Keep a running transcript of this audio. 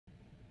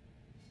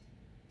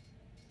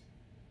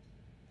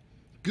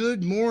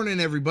good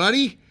morning,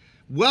 everybody.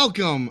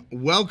 Welcome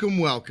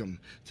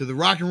to the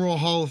Rock and Roll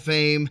Hall of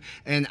Fame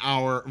and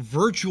our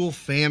virtual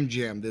Fam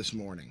Jam this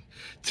morning.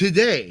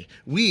 Today,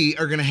 we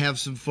are going to have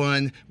some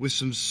fun with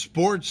some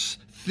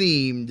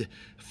sports-themed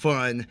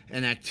fun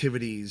and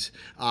activities.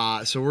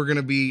 So we're going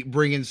to be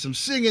bringing some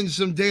singing,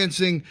 some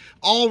dancing,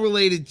 all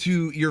related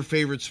to your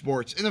favorite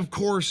sports. And of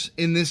course,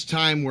 in this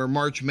time where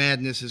March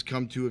Madness has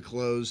come to a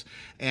close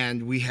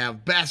and we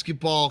have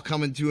basketball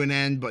coming to an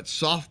end, but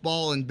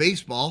softball and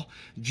baseball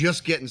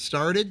just getting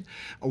started,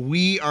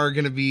 we are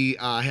going to be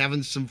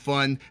having some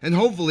fun and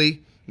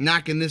hopefully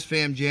knocking this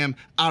Fam Jam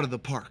out of the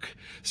park.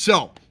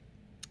 So,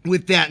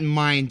 with that in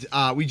mind,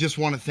 we just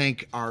want to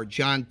thank our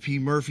John P.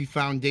 Murphy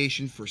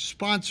Foundation for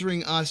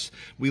sponsoring us.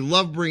 We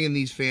love bringing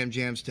these Fam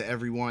Jams to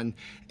everyone,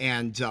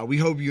 and we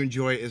hope you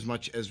enjoy it as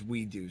much as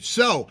we do.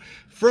 So,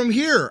 from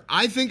here,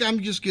 I think I'm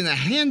just going to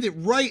hand it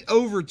right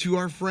over to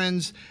our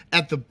friends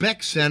at the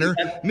Beck Center,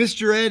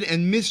 Mr. Ed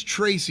and Miss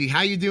Tracy.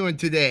 How you doing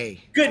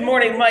today? Good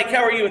morning, Mike.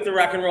 How are you at the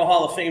Rock and Roll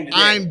Hall of Fame today?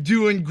 I'm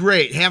doing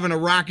great. Having a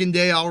rocking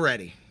day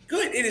already.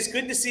 Good. It is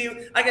good to see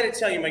you. I got to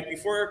tell you, Mike,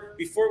 before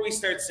we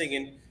start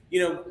singing, you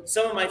know,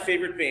 some of my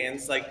favorite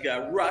bands, like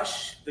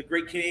Rush, the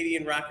Great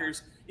Canadian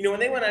Rockers, you know, when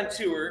they went on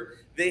tour,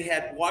 they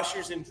had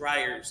washers and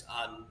dryers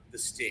on the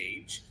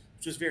stage,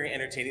 which was very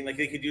entertaining. Like,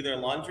 they could do their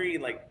laundry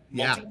and, like,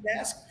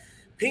 multitask.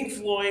 Pink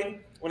Floyd,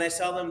 when I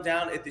saw them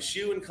down at the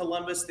Shoe in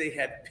Columbus, they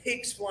had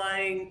pigs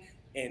flying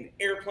and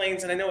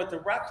airplanes. And I know at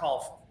the Rock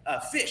Hall,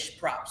 fish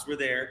props were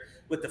there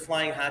with the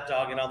flying hot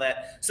dog and all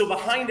that. So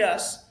behind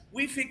us,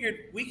 we figured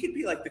we could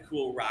be like the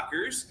cool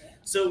rockers.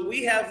 So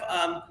we have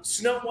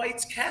Snow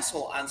White's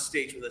Castle on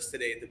stage with us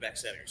today at the Beck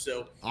Center.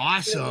 So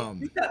awesome.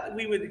 We thought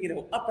we would,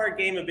 up our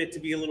game a bit to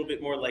be a little bit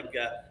more like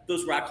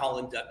those Rock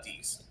Hall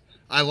inductees.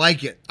 I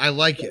like it.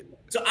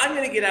 So I'm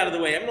going to get out of the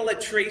way. I'm going to let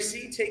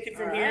Tracy take it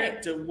from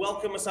here to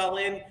welcome us all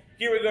in.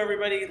 Here we go,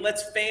 everybody.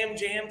 Let's Fam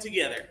Jam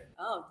together.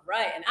 All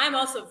right. And I'm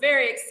also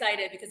very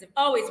excited because I've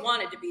always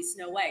wanted to be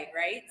Snow White,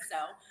 right? So,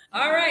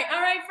 all right,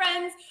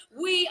 friends.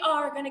 We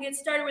are going to get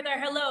started with our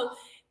hello.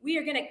 We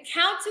are going to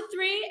count to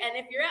 3. And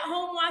if you're at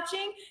home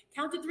watching,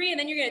 count to 3. And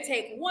then you're going to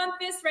take one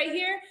fist right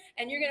here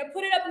and you're going to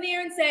put it up in the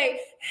air and say,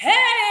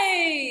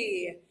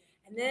 hey.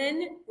 And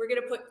then we're going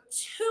to put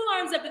 2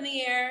 arms up in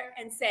the air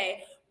and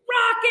say,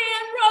 rock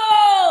and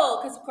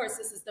roll. Because, of course,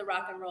 this is the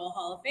Rock and Roll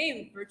Hall of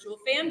Fame virtual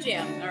Fam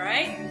Jam. All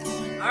right.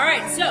 All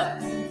right. So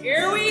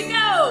here we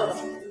go.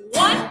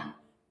 1,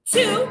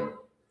 2,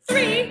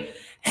 3.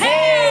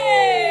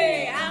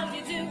 Hey, how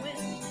you doing?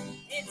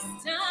 It's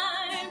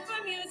time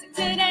for music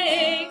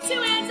today.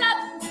 2 hands up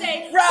and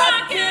say,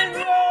 rock and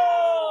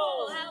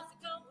roll. How's it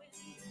going?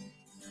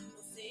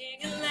 We'll sing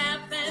and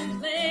laugh and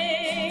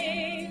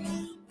play.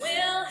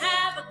 We'll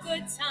have a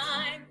good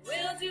time.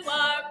 We'll do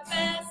our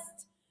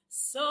best.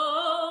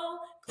 So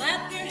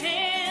clap your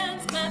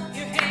hands, and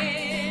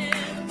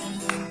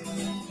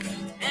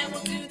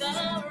we'll do the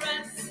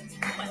rest.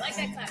 Oh, I like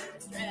that clap,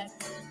 Mr. Ed.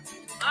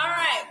 All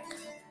right,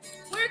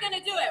 we're gonna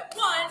do it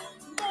one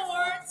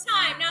more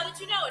time. Now that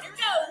you know it, here we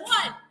go.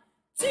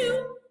 1,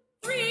 2,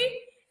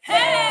 3.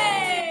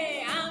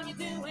 Hey, how you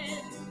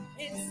doing?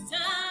 It's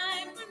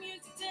time for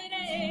music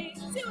today.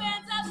 2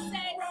 hands up,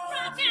 say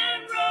rock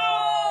and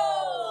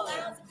roll.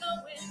 How's it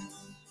going?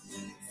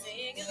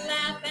 Sing and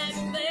laugh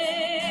and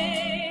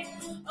play.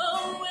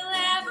 Oh, we'll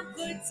have a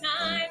good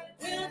time.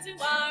 We'll do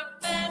our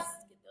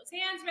best. Get those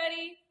hands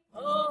ready.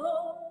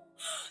 Oh,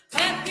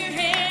 clap your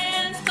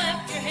hands,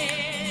 clap your hands.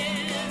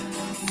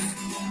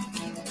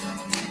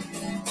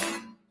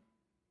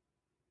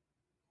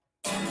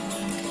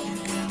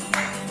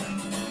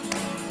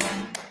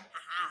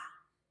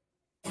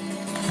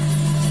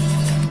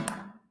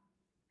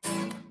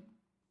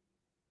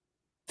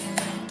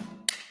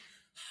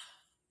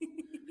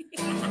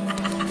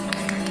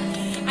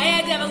 I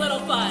had to have a little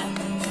fun.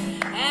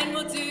 And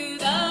we'll do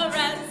the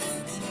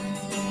rest.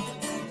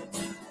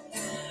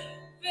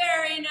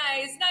 Very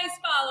nice. Nice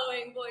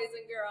following, boys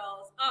and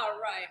girls. All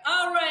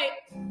right.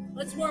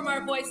 Let's warm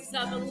our voices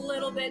up a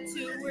little bit,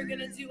 too. We're going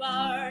to do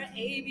our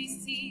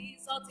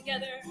ABCs all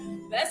together.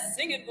 Best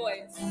singing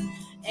voice.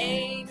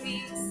 A,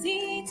 B,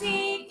 C,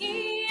 D,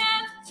 E,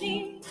 F,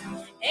 G,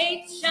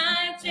 H,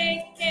 I,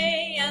 J,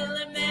 K, L,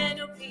 M, N,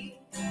 O, P,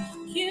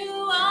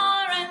 Q,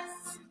 R,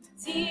 S,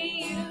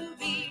 T, U,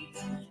 V,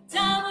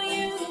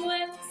 W,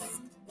 X,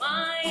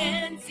 Y,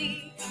 and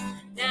Z.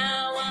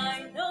 Now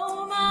I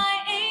know my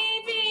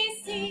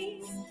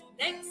ABCs.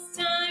 Next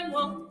time,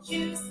 won't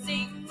you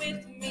sing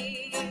with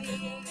me?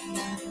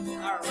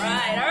 All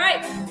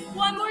right.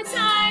 One more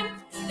time.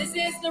 This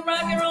is the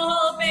Rock and Roll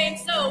Hall of Fame,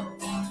 so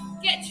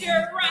get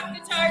your rock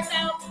guitars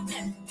out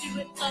and do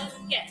it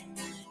again.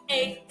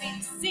 A,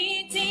 B,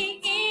 C,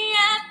 D, E,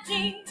 F,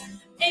 G,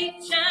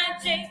 H, I,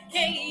 J,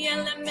 K,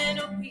 L, M, N,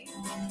 O, P,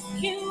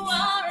 Q,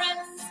 R,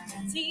 S,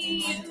 T,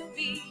 U,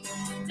 V,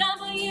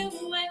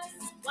 W, X,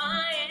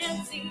 Y,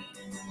 and Z.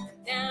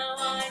 Now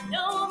I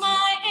know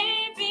my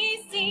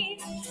ABC.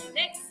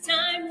 Next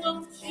time,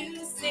 won't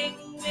you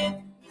sing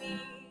with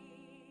me?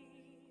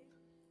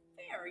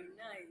 Very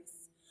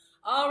nice.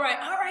 All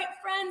right,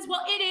 friends.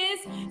 Well, it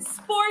is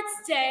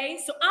sports day,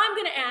 so I'm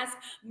going to ask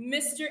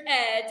Mr.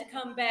 Ed to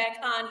come back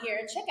on here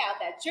and check out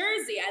that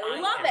jersey. I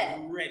love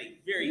it. Ready.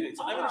 Very good.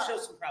 So I'm going to show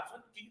some props. Do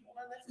you hold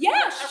on that?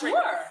 Yeah, sure.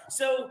 Right.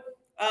 So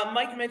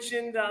Mike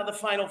mentioned the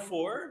Final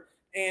Four,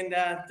 and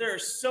there are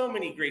so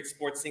many great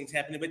sports things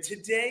happening. But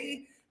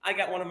today, I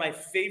got one of my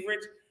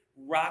favorite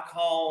Rock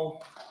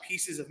Hall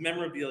pieces of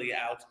memorabilia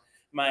out.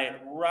 My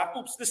Rock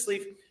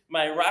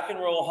and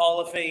Roll Hall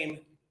of Fame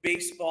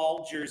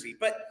baseball jersey.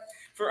 But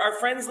for our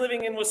friends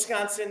living in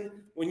Wisconsin,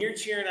 when you're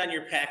cheering on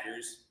your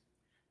Packers,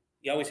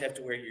 you always have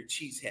to wear your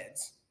cheese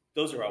heads.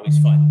 Those are always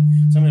fun.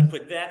 So I'm going to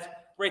put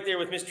that right there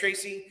with Miss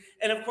Tracy.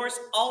 And of course,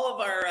 all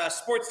of our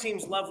sports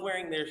teams love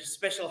wearing their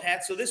special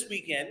hats. So this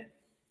weekend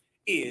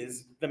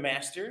is the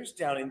Masters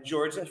down in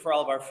Georgia for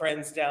all of our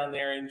friends down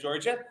there in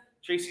Georgia.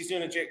 Tracy's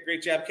doing a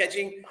great job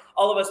catching.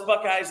 All of us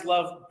Buckeyes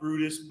love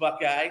Brutus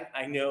Buckeye.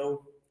 I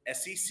know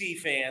SEC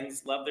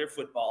fans love their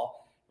football.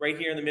 Right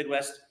here in the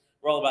Midwest,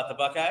 we're all about the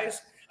Buckeyes.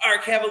 Our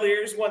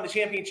Cavaliers won the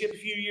championship a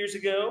few years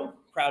ago.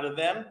 Proud of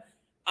them.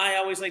 I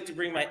always like to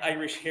bring my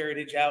Irish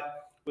heritage out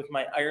with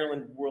my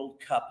Ireland World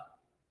Cup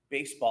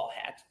baseball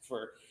hat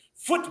for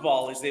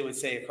football, as they would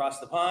say, across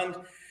the pond.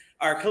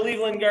 Our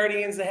Cleveland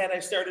Guardians, the hat I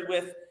started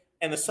with,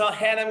 and the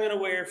hat I'm going to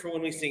wear for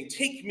when we sing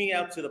 "Take Me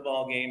Out to the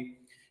Ball Game"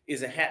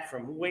 is a hat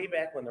from way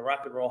back when the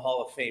Rock and Roll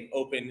Hall of Fame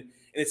opened, and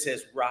it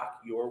says "Rock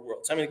Your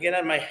World." So I'm going to get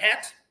on my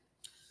hat.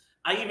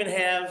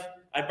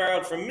 I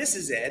borrowed from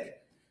Mrs. Ed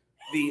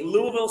the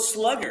Louisville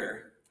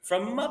Slugger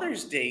from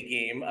Mother's Day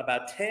game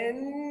about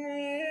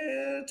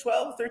 10,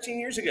 12, 13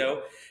 years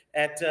ago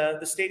at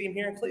the stadium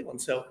here in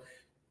Cleveland. So,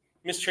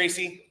 Miss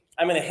Tracy,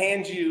 I'm going to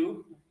hand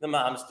you the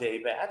Mom's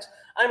Day bat.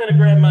 I'm going to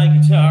grab my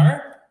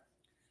guitar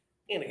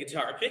and a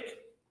guitar pick,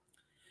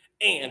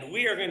 and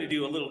we are going to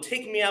do a little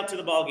Take Me Out to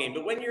the Ball Game.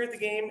 But when you're at the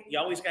game, you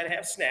always got to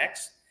have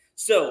snacks.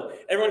 So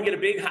everyone get a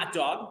big hot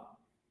dog, a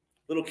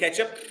little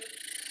ketchup,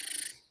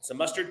 some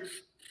mustard.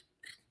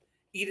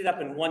 Eat it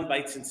up in one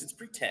bite since it's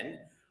pretend.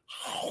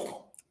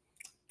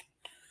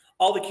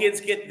 All the kids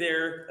get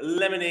their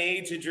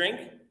lemonade to drink.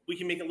 We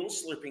can make a little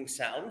slurping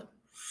sound.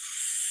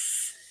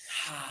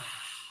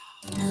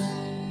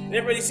 And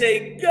everybody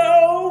say,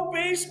 "Go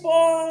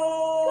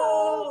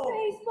baseball!" Go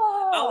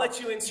baseball! I'll let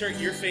you insert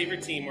your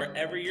favorite team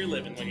wherever you're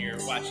living when you're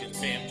watching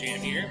Fam Jam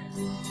here.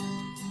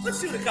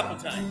 Let's do it a couple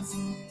times.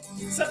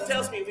 Something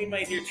tells me we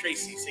might hear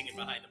Tracy singing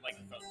behind the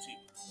microphone too.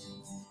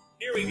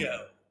 Here we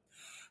go.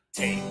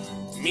 Take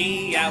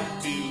me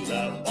out to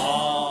the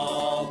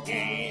ball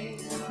game.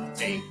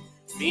 Take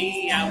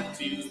me out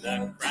to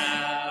the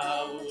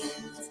crowd.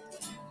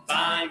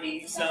 Buy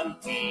me some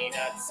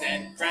peanuts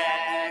and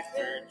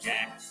Cracker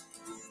Jacks.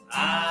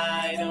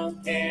 I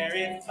don't care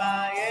if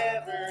I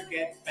ever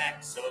get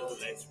back. So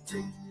let's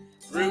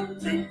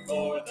root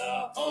for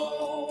the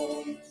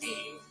home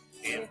team.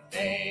 If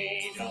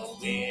they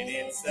don't win,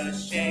 it's a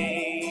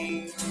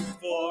shame.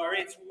 For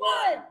it's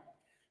 1,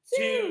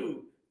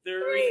 2,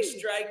 3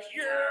 strikes,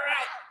 you're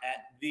out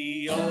at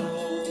the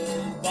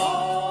old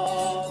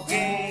ball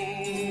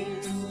game.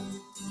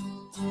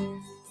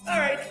 All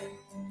right,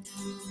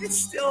 it's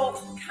still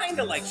kind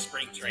of like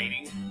spring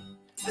training.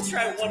 Let's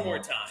try it one more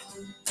time.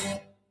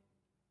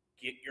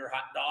 Get your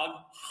hot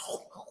dog,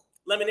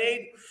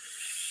 lemonade.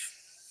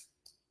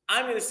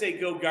 I'm going to say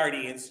go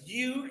Guardians.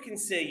 You can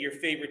say your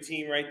favorite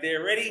team right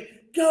there. Ready?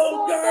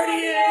 Go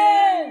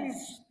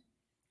Guardians!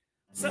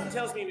 Something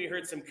tells me we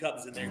heard some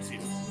Cubs in there too.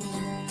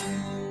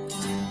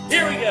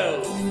 Here we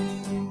go.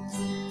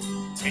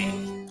 Take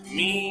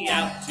me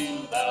out to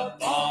the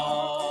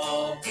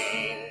ball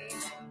game.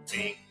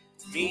 Take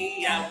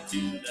me out to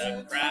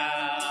the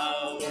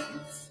crowd.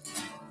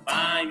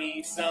 Buy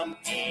me some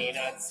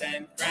peanuts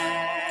and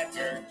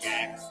Cracker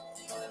Jacks.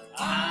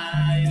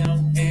 I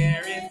don't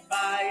care if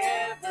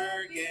I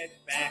ever get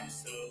back.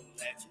 So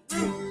let's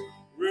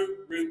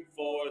root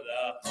for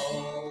the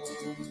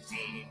home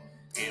team.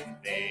 If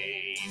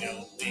they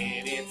don't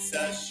win, it's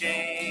a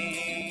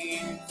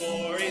shame.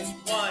 For it's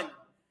 1,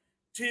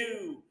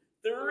 2,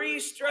 3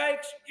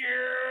 strikes,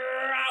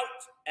 you're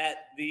out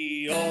at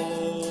the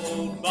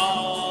old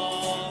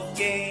ball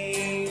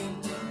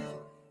game.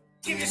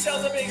 Give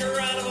yourselves a big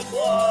round of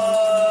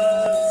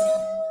applause.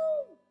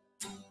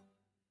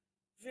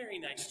 Very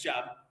nice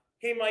job.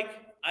 Hey, Mike,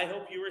 I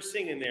hope you were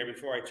singing there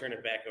before I turn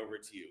it back over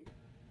to you.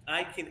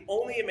 I can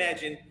only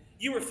imagine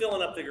you were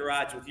filling up the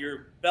garage with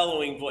your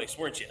bellowing voice,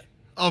 weren't you?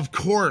 Of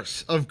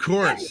course.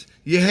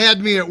 You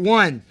had me at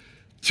 1,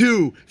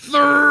 2,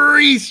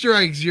 3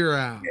 strikes, you're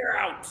out. You're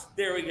out.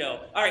 There we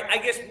go. All right, I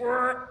guess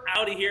we're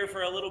out of here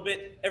for a little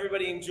bit.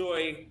 Everybody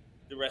enjoy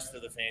the rest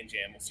of the Fan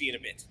Jam. We'll see you in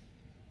a bit.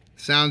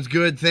 Sounds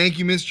good. Thank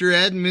you, Mr.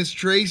 Ed and Miss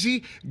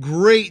Tracy.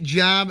 Great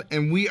job,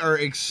 and we are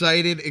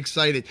excited.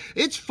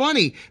 It's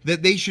funny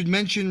that they should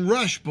mention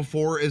Rush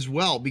before as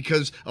well,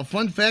 because a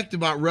fun fact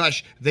about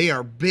Rush, they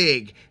are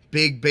big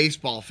big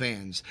baseball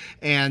fans.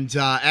 And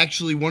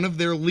actually, one of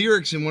their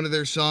lyrics in one of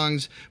their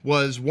songs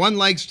was, "One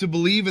likes to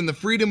believe in the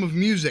freedom of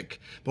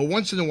music, but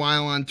once in a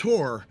while on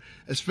tour,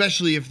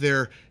 especially if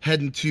they're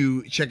heading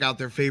to check out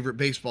their favorite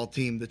baseball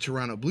team, the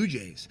Toronto Blue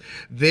Jays,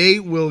 they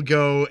will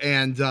go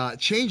and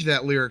change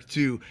that lyric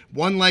to,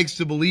 one likes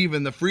to believe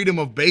in the freedom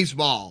of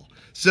baseball."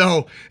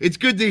 So it's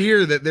good to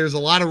hear that there's a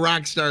lot of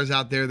rock stars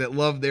out there that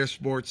love their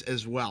sports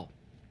as well.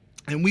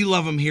 And we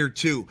love them here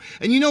too.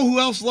 And you know who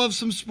else loves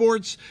some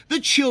sports? The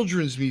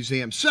Children's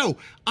Museum. So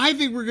I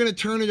think we're going to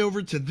turn it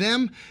over to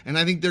them, and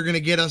I think they're going to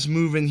get us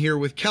moving here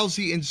with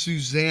Kelsey and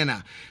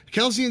Susanna.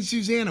 Kelsey and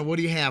Susanna, what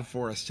do you have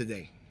for us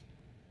today?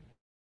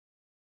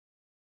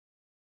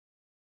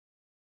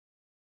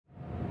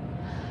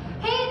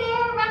 Hey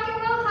there, Rock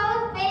and Roll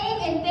Hall of Fame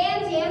and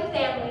Fam Jam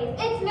families.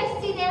 It's Miss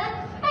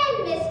Susanna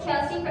and Miss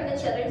Kelsey from the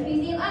Children's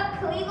Museum of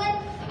Cleveland,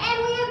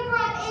 and we have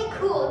brought a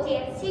cool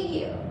dance to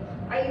you.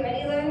 Are you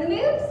ready to learn the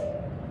moves?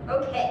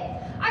 Okay.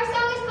 Our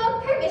song is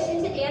called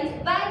Permission to Dance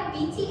by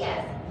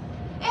BTS.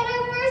 And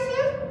our first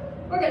move,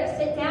 we're going to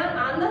sit down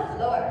on the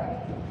floor.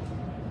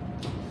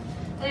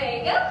 There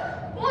you go.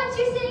 Once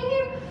you're sitting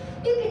here,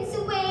 you can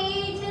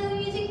sway to the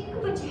music. You can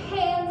put your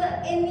hands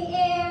up in the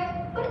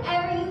air.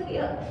 Whatever you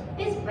feel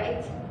is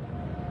right.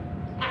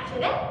 After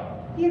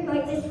that, you're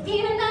going to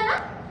stand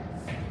up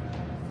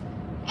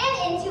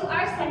and into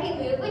our second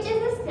move, which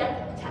is the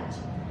step touch.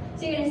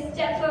 So you're going to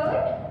step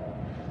forward,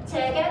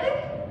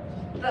 together,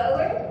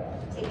 forward,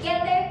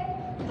 together,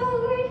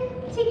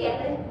 forward,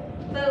 together,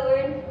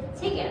 forward,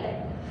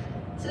 together.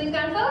 So we've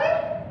gone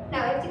forward,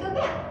 now we have to go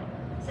back.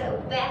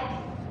 So back,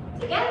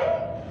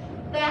 together,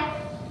 back,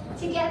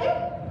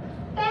 together,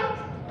 back,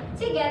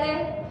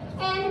 together,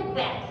 and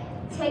back,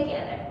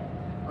 together.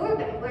 We're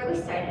back where we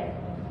started.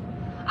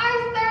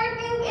 Our third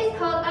move is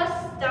called a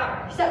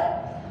star. So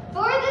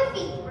for the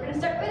feet, we're going to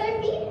start with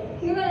our feet.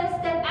 You're going to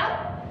step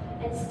out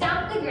and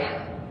stomp the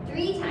ground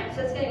 3 times.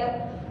 So it's going to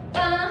go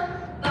bum,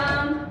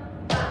 bum,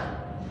 bum.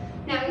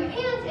 Now your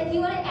hands, if you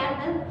want to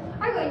add them,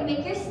 are going to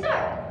make your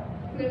star.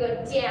 You're going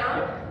to go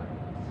down,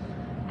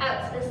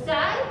 out to the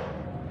side,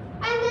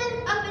 and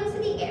then up into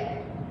the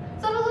air.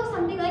 So it'll look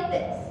something like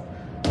this.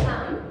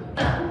 Bum,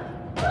 bum,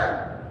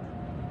 bum.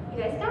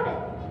 You guys got it.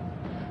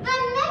 The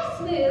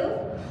next move,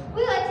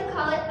 we like to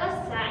call it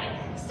a side.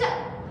 So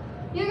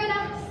you're going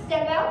to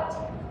step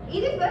out,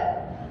 either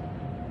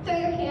foot, throw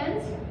your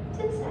hands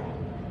to the side.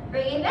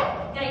 Bring it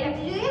back, now you have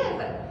to do the other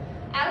foot.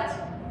 Out,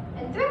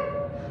 and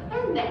through,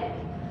 and back.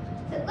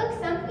 So it looks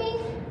something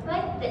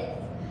like this.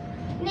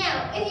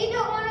 Now, if you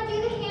don't want to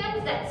do the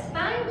hands, that's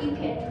fine. You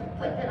can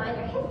put them on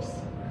your hips.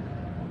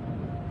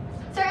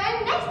 So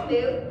our next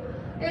move,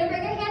 you're going to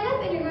bring your hand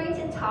up and you're going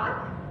to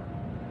talk.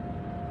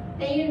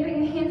 Then you're going to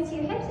bring your hands to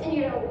your hips and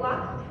you're going to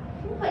walk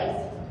in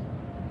place.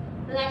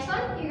 The next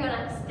one, you're going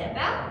to step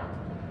out,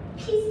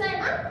 peace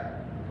sign up,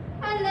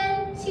 and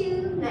then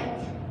to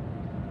night.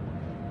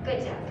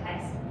 Good job,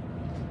 guys.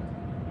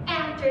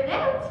 After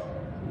that,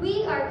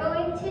 we are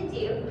going to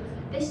do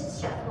this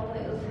shuffle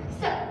move.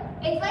 So,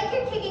 it's like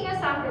you're kicking a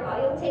soccer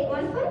ball. You'll take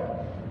one foot,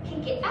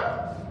 kick it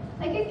out,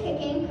 like you're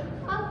kicking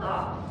a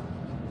ball.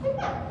 Like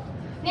that.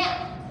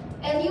 Now,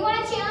 if you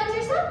want to challenge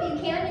yourself, you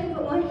can. You can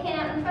put one hand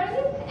out in front of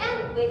you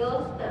and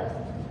wiggle those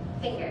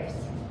fingers.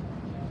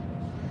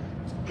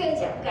 Good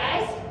job,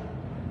 guys.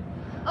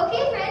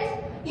 Okay,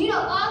 friends, you know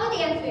all the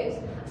dance moves.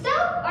 So,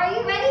 are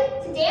you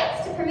ready to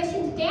dance to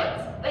Permission to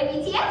Dance by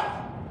BTS?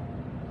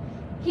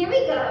 Here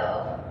we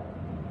go.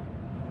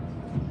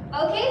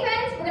 Okay,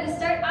 friends, we're going to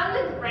start on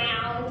the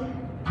ground.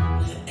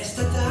 It's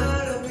the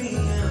thought of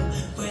being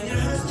when your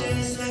heart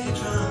stays like a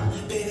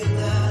drum, baby,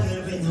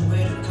 louder in the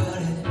way to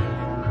cut it.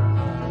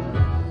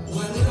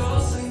 When it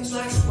all seems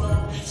like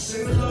sprung,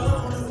 sing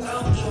along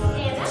without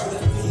joy. So I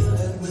feel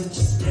that we're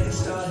just getting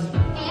started.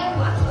 And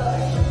walk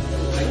forward.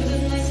 When the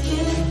nights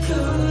get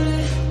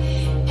colder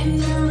and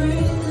the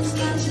rhythm's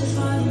got you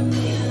falling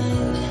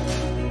behind,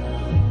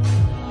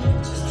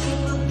 just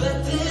take a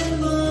breath in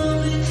the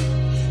moment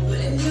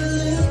when you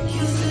look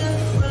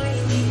yourself right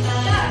in the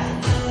eye.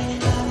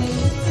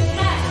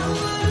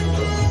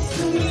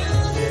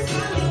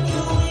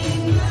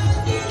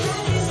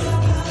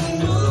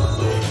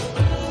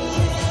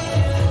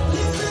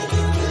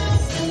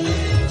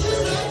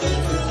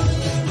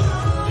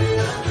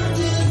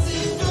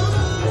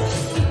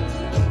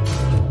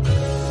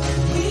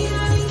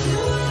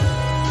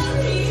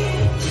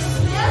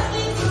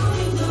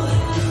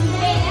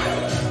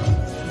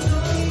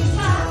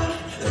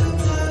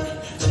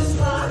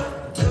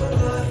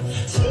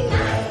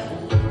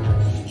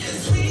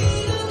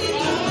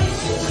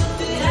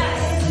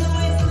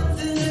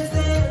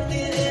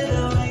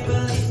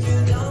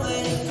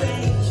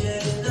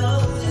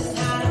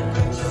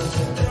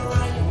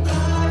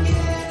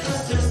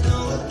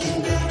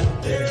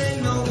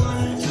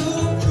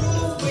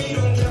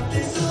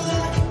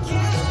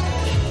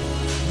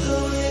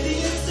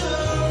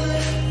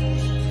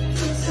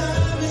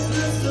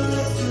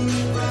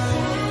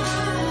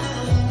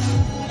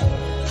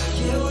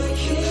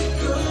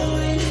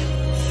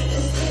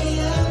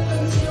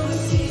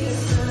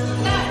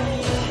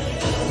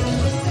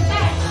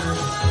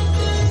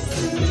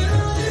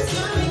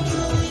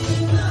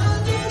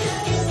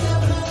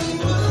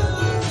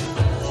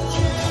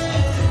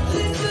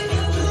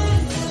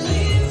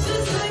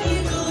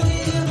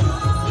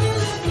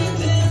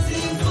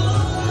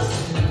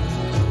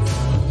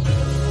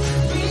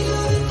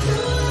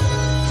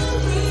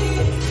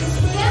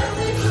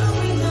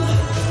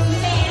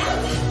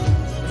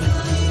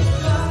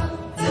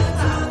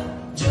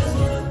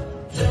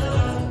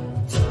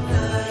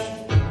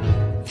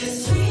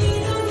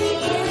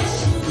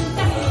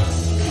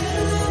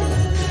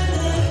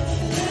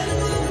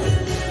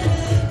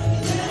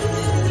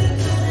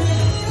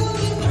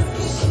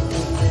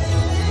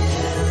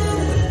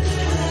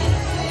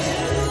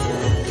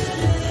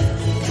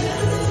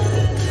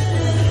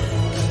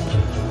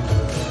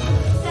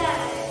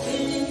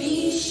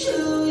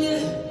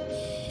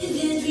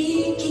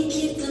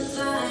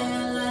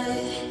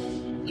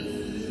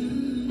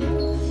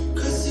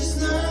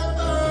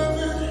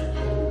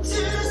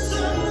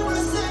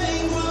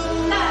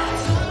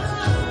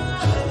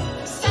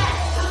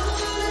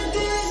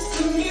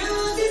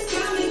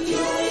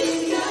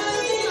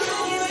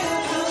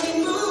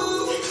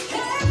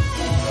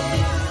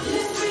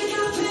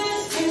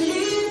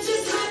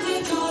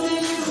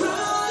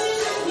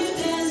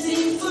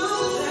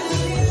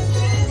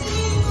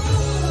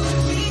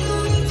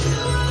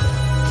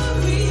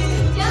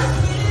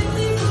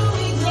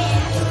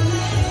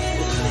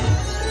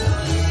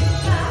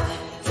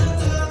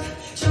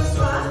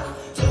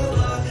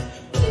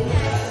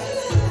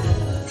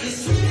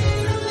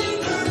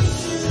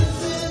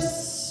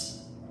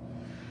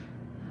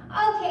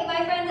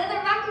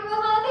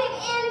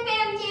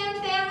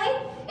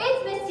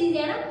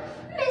 Susanna,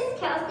 Miss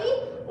Kelsey,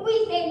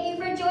 we thank you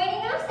for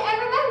joining us,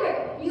 and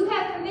remember, you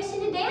have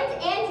permission to dance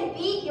and to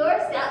be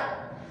yourself.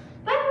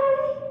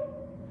 Bye!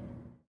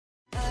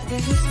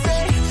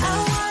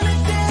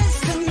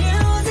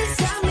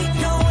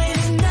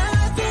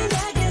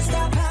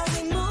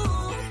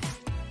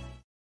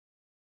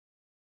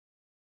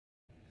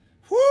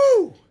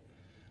 Woo!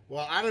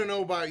 Well, I don't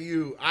know about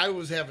you. I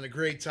was having a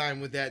great time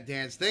with that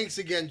dance. Thanks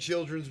again,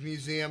 Children's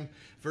Museum,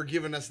 for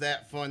giving us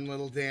that fun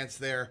little dance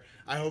there.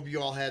 I hope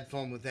you all had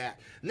fun with that.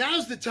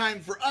 Now's the time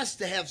for us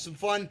to have some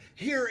fun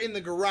here in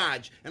the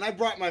garage. And I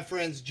brought my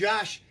friends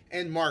Josh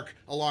and Mark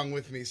along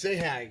with me. Say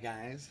hi,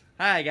 guys.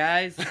 Hi,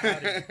 guys.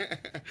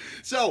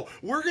 So,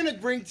 we're going to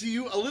bring to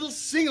you a little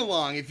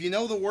sing-along if you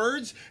know the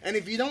words. And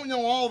if you don't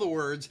know all the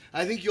words,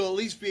 I think you'll at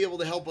least be able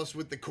to help us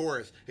with the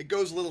chorus. It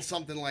goes a little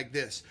something like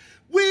this.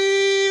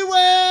 We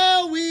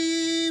will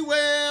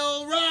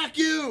rock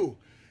you.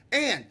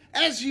 And,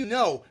 as you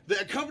know, the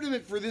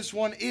accompaniment for this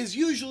one is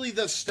usually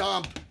the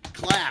stomp,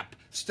 clap.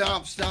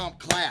 Stomp, stomp,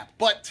 clap.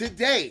 But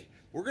today,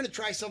 we're going to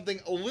try something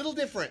a little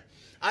different.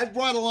 I've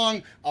brought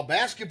along a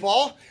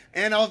basketball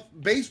and a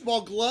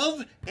baseball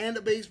glove and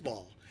a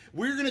baseball.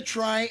 We're going to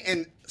try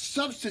and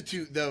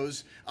substitute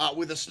those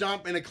with a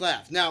stomp and a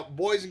clap. Now,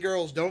 boys and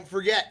girls, don't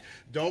forget,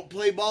 don't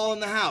play ball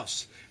in the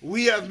house.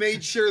 We have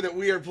made sure that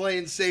we are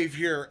playing safe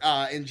here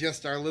in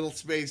just our little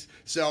space,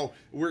 so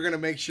we're going to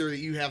make sure that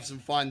you have some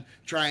fun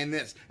trying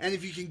this. And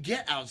if you can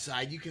get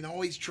outside, you can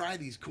always try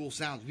these cool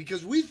sounds,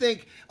 because we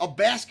think a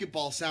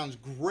basketball sounds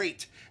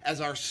great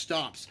as our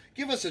stomps.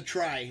 Give us a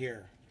try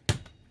here.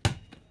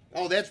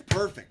 Oh, that's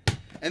perfect.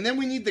 And then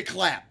we need the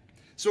clap.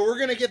 So we're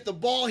going to get the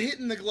ball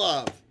hitting the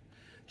glove,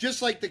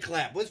 just like the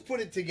clap. Let's put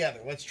it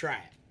together. Let's try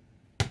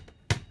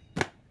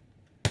it.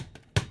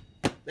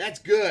 That's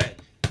good.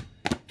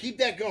 Keep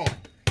that going.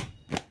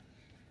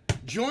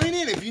 Join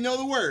in if you know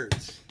the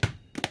words.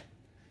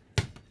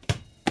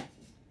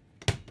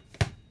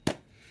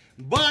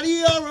 Buddy,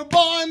 you're a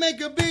boy, make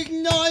a big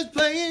noise,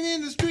 playing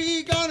in the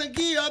street, gonna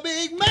be a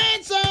big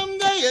man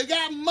someday. You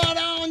got mud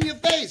on your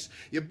face,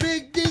 you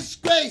big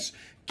disgrace,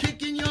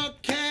 kicking your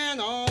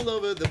can all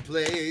over the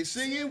place,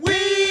 singing,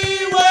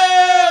 we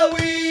will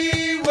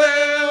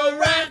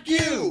rock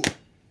you.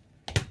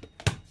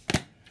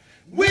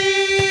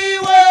 We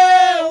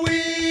will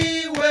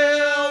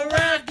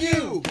rock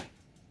you.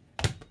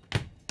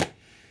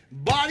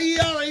 Buddy,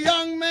 you're a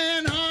young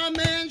man, hard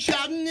man,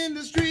 shouting in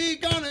the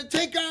street, gonna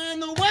take on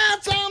the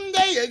world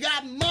someday. You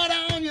got mud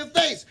on your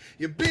face,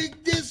 you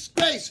big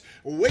disgrace,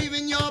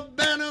 waving your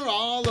banner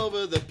all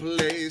over the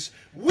place.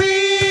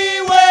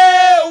 We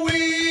will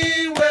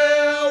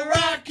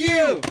rock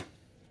you.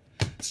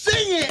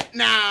 Sing it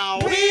now.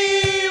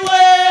 We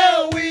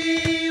will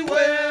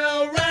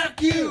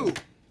rock you.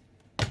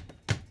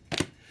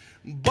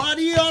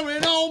 Buddy, you're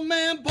an old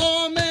man,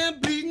 poor man,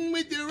 bleeding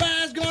with your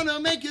eyes, gonna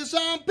make you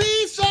some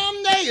peace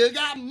someday. You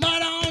got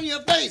mud on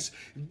your face,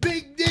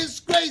 big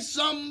disgrace,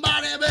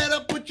 somebody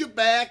better put you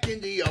back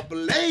into your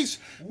place.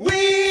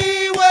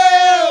 We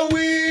will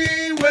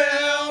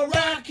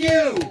rock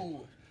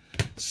you.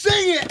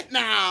 Sing it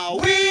now.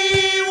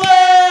 We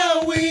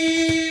will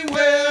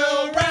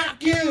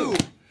rock you.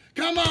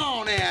 Come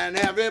on in,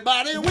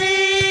 everybody.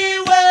 We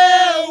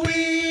will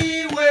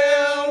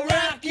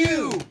rock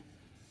you.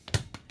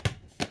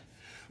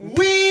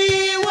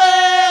 We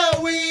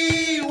will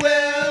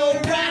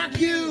rock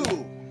you.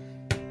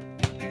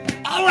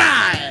 All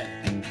right.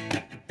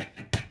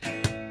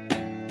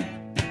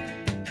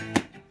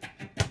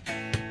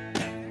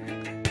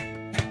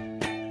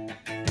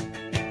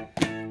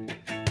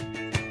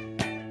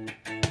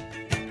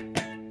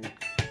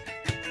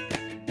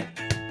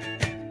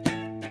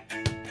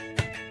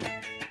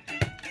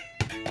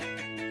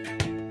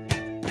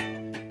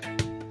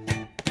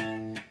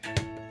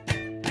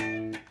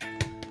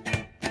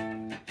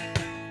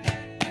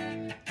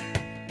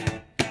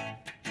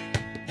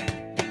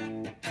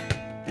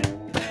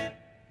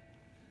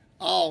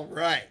 All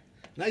right.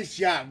 Nice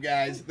job,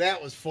 guys.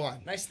 That was fun.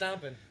 Nice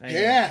stomping.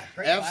 Yeah,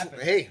 Great absolutely.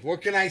 clapping. Hey,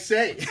 what can I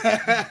say?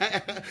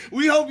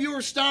 We hope you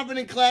were stomping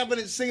and clapping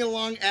and singing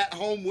along at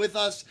home with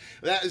us.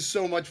 That is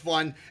so much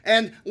fun.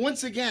 And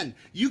once again,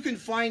 you can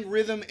find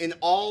rhythm in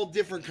all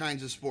different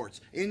kinds of sports.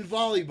 In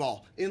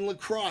volleyball, in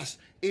lacrosse,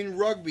 in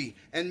rugby,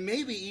 and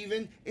maybe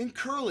even in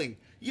curling.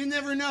 You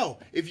never know.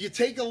 If you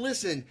take a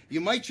listen,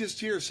 you might just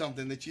hear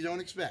something that you don't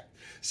expect.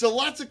 So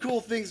lots of cool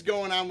things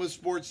going on with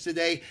sports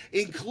today,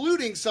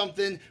 including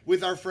something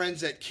with our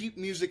friends at Keep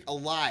Music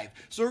Alive.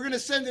 So we're going to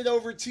send it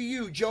over to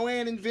you,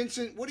 Joanne and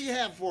Vincent. What do you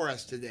have for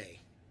us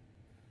today?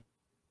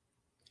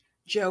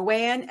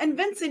 Joanne and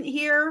Vincent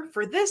here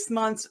for this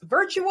month's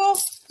virtual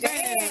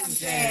Fam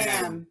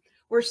Jam.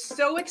 We're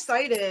so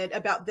excited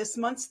about this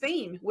month's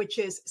theme, which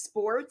is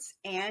sports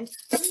and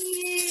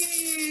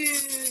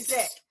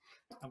music.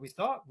 And we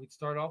thought we'd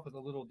start off with a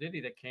little ditty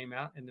that came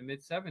out in the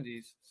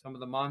mid-'70s. Some of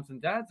the moms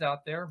and dads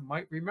out there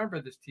might remember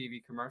this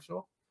TV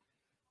commercial.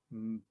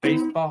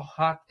 Baseball,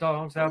 hot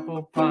dogs,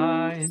 apple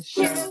pie, and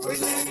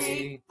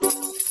Chevrolet.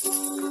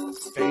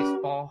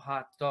 Baseball,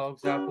 hot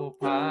dogs, apple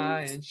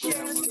pie, and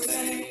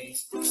Chevrolet.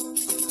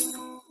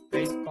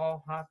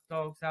 Baseball, hot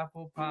dogs,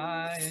 apple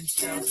pie, and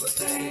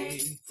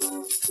Chevrolet.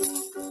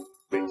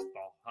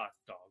 Baseball, hot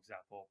dogs,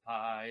 apple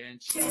pie, and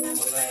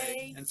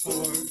Chevrolet. And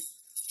Ford,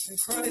 and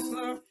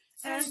Chrysler,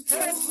 and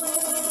Tesla.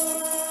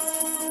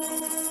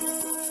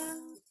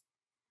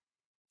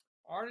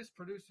 Artist,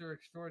 producer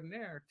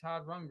extraordinaire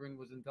Todd Rundgren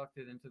was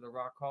inducted into the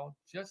Rock Hall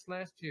just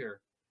last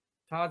year.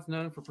 Todd's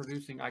known for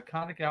producing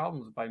iconic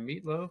albums by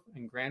Meat Loaf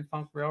and Grand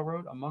Funk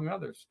Railroad, among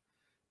others.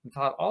 And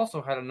Todd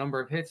also had a number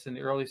of hits in the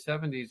early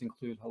 70s,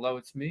 include Hello,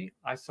 It's Me,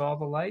 I Saw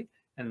the Light,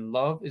 and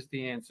Love is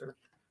the Answer.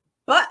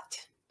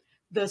 But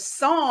the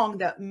song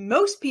that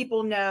most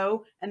people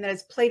know and that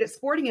is played at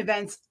sporting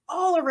events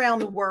all around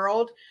the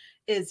world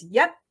is,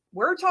 yep,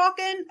 we're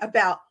talking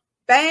about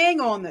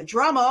Bang on the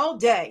Drum All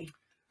Day.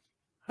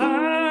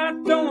 I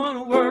don't want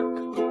to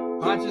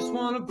work, I just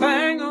want to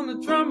bang on the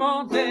drum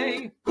all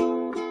day.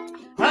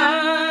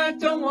 I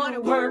don't want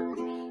to work,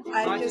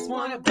 I just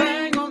want to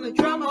bang on the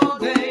drum all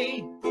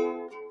day.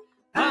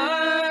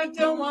 I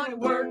don't want to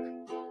work,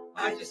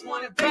 I just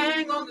want to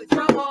bang on the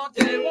drum all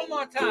day. One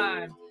more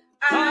time.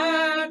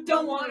 I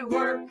don't want to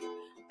work,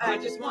 I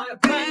just want to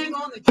bang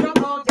on the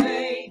drum all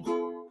day.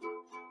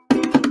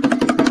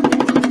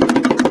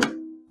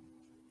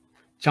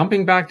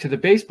 Jumping back to the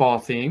baseball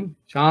theme,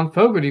 John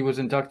Fogerty was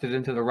inducted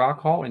into the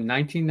Rock Hall in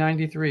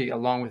 1993,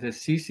 along with his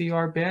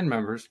CCR band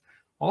members,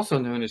 also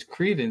known as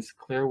Creedence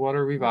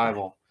Clearwater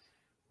Revival,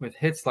 with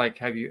hits like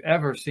Have You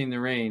Ever Seen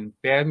the Rain,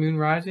 Bad Moon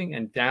Rising,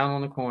 and Down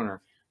on the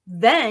Corner.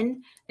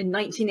 Then, in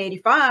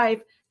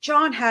 1985,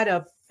 John had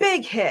a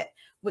big hit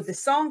with the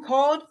song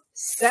called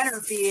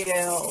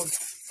Centerfield.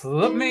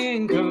 Put me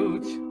in,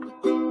 coach,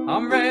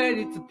 I'm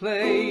ready to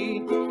play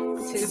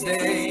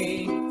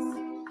today.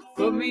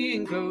 Put me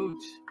in,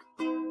 coach,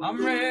 I'm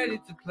ready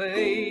to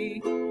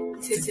play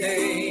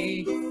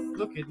today.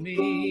 Look at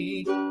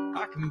me,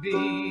 I can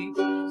be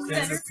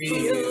center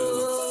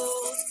field.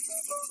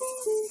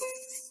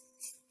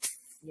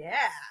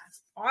 Yeah,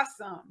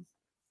 awesome.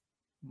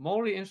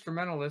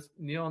 Multi-instrumentalist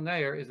Neil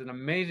Nair is an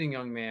amazing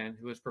young man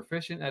who is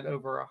proficient at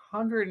over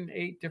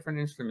 108 different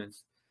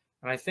instruments,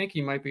 and I think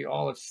he might be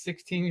all of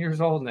 16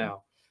 years old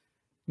now.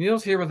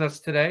 Neil's here with us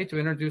today to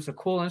introduce a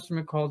cool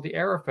instrument called the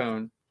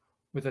aerophone,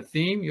 with a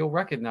theme you'll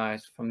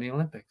recognize from the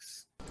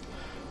Olympics.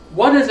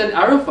 What is an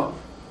aerophone?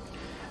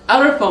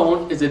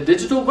 Aerophone is a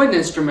digital wind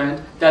instrument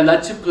that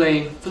lets you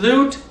play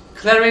flute,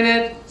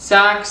 clarinet,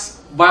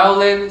 sax,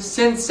 violin,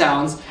 synth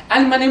sounds,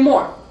 and many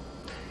more.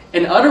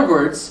 In other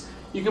words,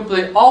 you can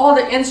play all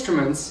the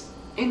instruments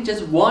in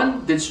just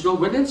one digital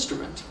wind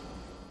instrument.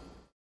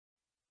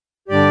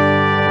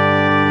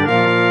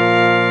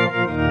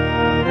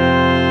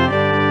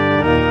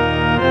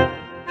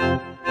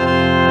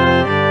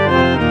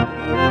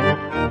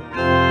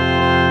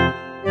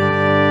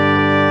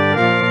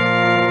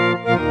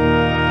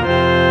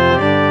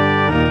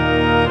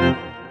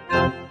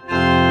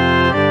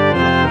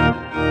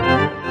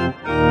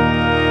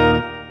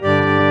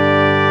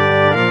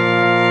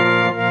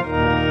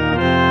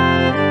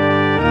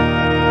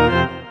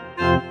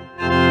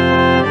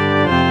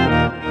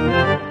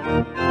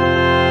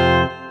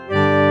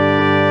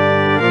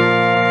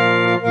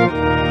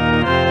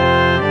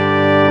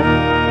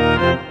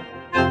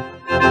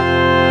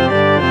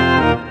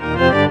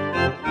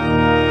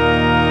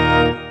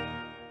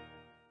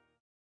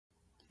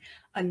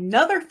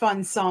 Another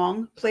fun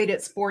song played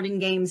at sporting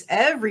games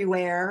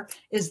everywhere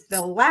is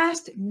the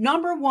last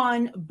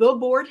 #1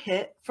 Billboard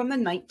hit from the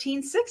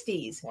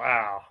 1960s.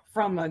 Wow.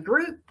 From a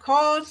group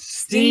called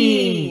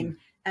Steam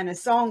and a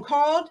song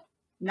called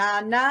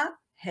Na Na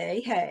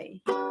Hey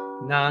Hey.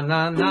 Na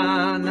na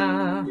na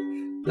na,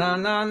 na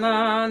na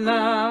na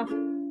na,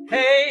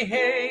 hey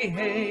hey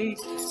hey,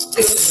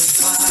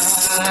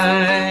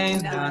 goodbye.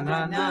 Na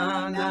na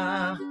na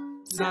na,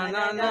 na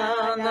na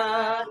na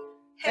na,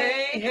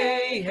 hey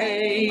hey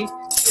hey,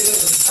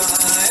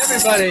 goodbye.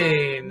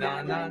 Everybody,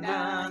 na na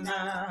na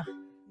na,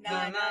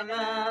 na na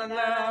na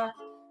na,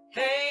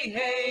 hey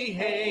hey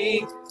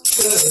hey,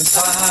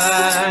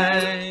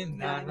 goodbye.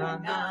 Na na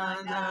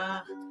na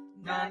na,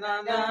 na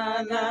na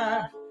na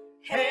na.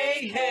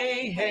 Hey,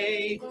 hey,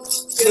 hey, goodbye.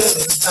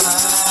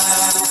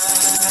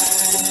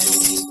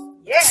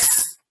 Yeah.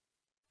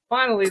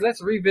 Finally,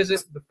 let's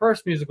revisit the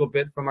first musical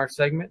bit from our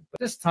segment, but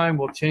this time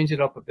we'll change it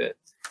up a bit.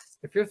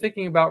 If you're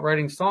thinking about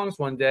writing songs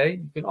one day,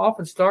 you can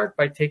often start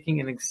by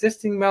taking an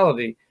existing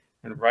melody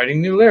and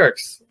writing new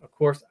lyrics. Of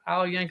course,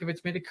 Al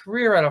Yankovic made a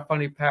career out of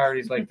funny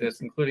parodies like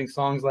this, including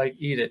songs like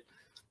Eat It.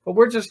 But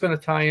we're just going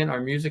to tie in our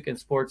music and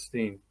sports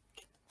theme.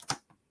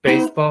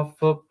 Baseball,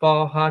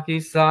 football, hockey,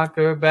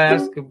 soccer,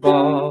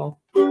 basketball.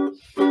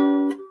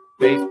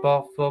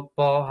 Baseball,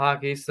 football,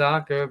 hockey,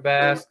 soccer,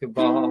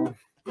 basketball.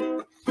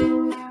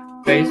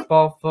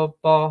 Baseball,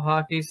 football,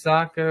 hockey,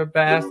 soccer,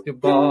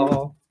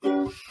 basketball.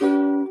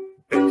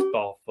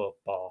 Baseball,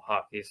 football,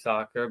 hockey,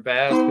 soccer,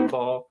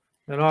 basketball,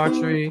 and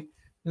archery,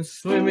 and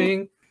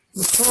swimming,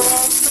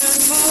 lacrosse,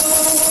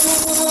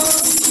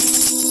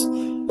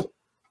 and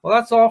Well,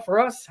 that's all for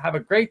us. Have a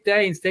great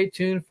day and stay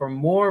tuned for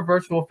more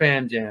Virtual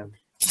Fam Jam.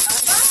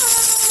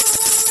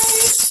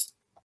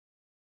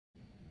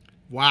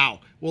 Wow.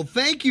 Well,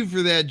 thank you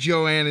for that,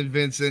 Joanne and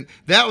Vincent.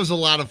 That was a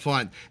lot of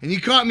fun. And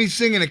you caught me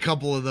singing a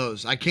couple of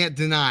those, I can't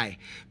deny.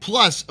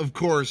 Plus, of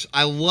course,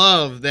 I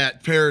love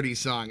that parody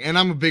song. And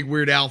I'm a big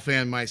Weird Al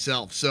fan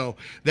myself, so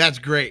that's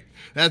great.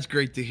 That's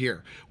great to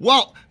hear.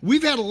 Well,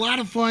 we've had a lot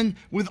of fun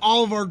with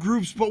all of our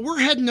groups, but we're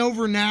heading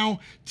over now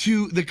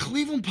to the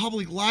Cleveland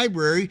Public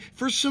Library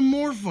for some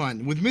more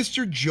fun with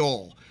Mr.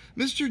 Joel.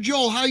 Mr.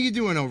 Joel, how you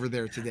doing over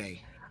there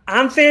today?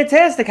 I'm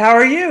fantastic. How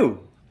are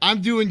you? I'm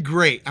doing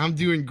great. I'm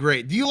doing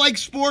great. Do you like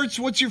sports?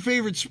 What's your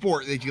favorite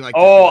sport that you like to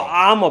Oh, play?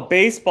 I'm a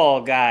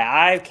baseball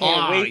guy. I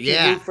can't wait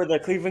yeah. to root for the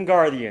Cleveland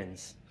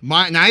Guardians.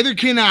 Neither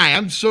can I.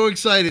 I'm so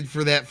excited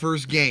for that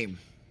first game.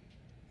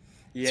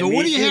 Yeah, So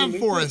what me do you too, have me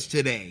for too. us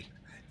today?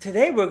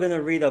 Today we're going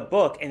to read a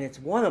book, and it's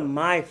one of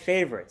my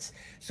favorites.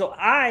 So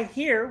I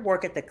here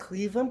work at the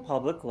Cleveland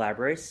Public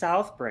Library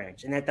South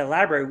Branch, and at the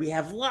library we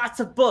have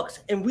lots of books,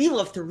 and we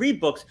love to read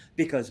books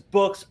because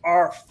books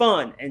are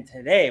fun. And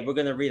today we're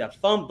going to read a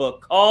fun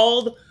book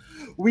called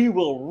We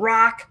Will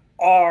Rock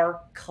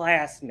Our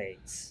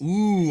Classmates.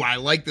 Ooh, I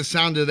like the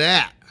sound of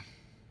that.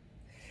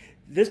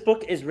 This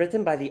book is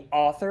written by the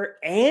author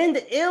and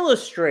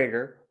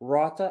illustrator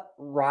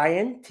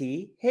Ryan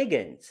T.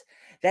 Higgins.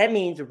 That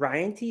means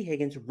Ryan T.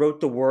 Higgins wrote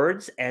the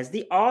words as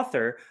the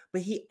author,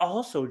 but he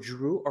also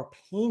drew or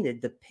painted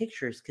the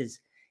pictures because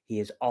he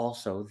is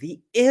also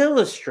the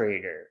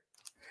illustrator.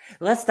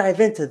 Let's dive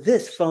into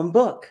this fun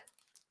book.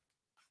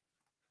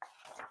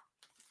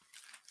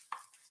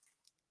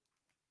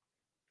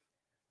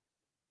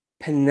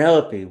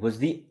 Penelope was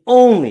the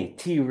only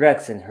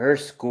T-Rex in her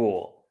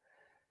school.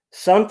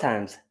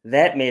 Sometimes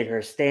that made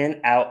her stand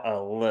out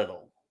a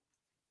little.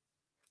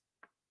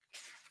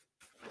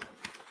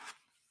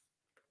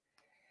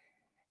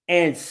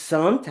 And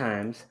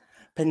sometimes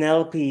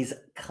Penelope's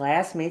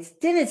classmates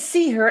didn't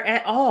see her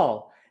at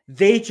all.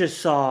 They just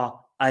saw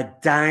a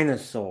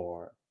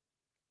dinosaur.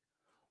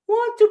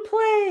 Want to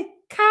play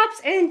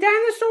cops and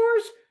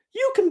dinosaurs?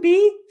 You can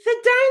be the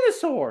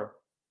dinosaur.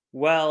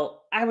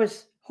 Well, I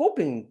was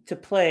hoping to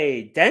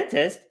play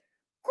dentist.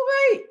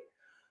 Great.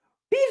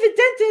 Be the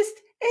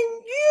dentist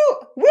and you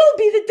will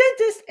be the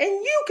dentist and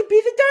you could be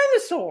the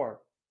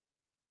dinosaur.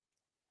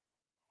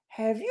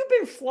 Have you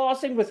been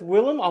flossing with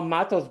Willem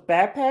Amato's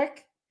backpack?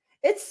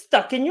 It's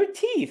stuck in your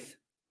teeth.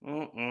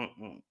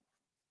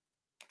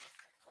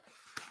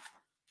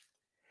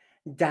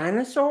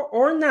 Dinosaur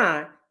or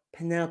not,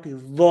 Penelope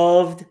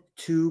loved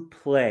to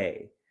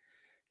play.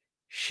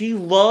 She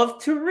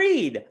loved to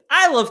read.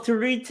 I love to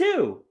read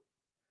too.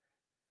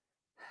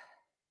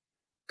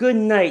 Good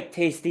night,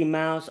 Tasty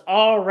Mouse,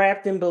 all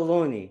wrapped in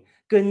bologna.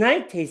 Good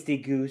night, Tasty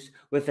Goose,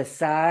 with a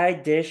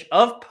side dish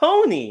of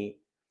pony.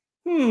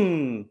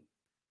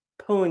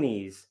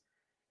 Ponies,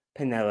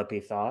 Penelope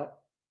thought.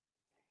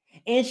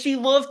 And she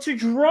loved to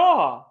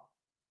draw.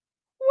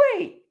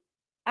 Wait,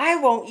 I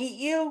won't eat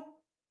you.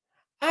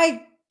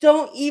 I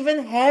don't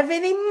even have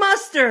any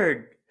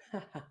mustard.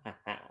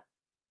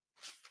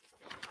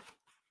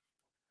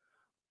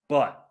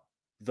 But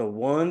the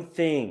one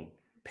thing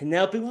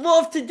Penelope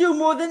loved to do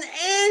more than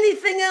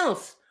anything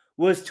else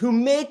was to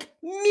make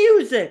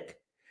music.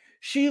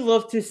 She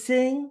loved to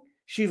sing.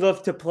 She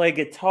loved to play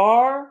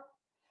guitar.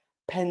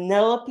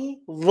 Penelope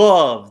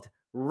loved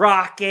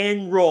rock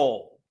and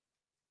roll.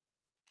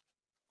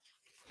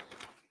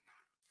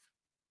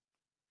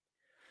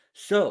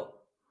 So,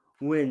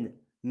 when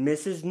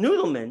Mrs.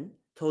 Noodleman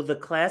told the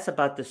class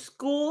about the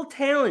school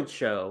talent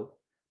show,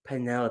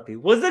 Penelope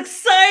was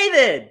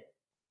excited.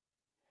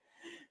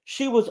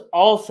 She was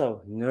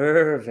also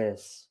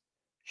nervous.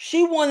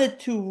 She wanted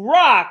to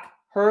rock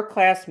her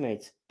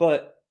classmates,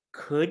 but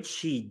could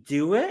she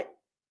do it?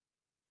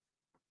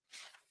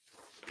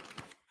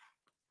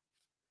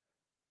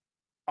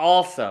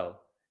 Also,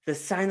 the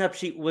sign-up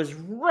sheet was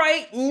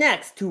right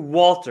next to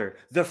Walter,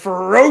 the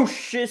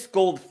ferocious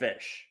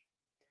goldfish.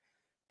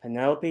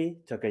 Penelope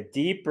took a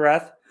deep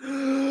breath.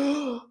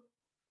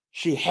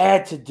 She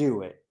had to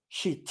do it.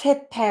 She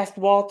tipped past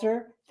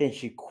Walter, then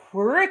she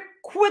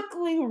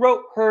quickly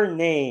wrote her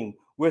name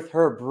with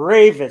her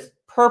bravest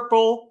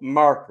purple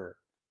marker.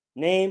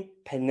 Name,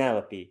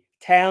 Penelope.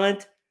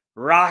 Talent,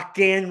 rock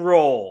and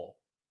roll.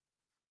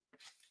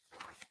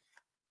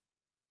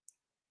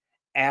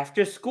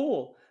 After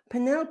school,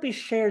 Penelope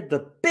shared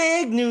the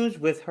big news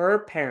with her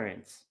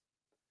parents.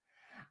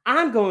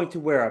 I'm going to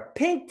wear a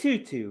pink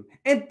tutu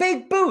and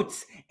big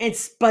boots and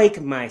spike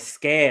my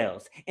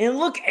scales and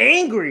look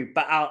angry,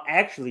 but I'll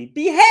actually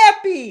be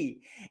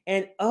happy.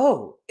 And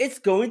oh, it's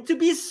going to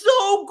be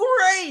so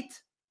great.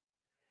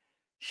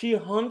 She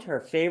hummed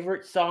her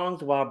favorite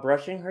songs while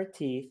brushing her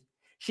teeth.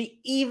 She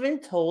even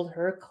told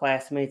her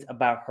classmates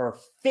about her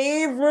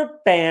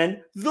favorite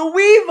band, the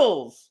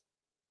Weevils.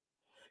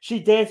 She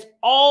danced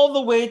all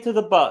the way to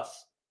the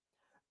bus.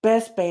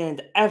 Best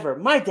band ever.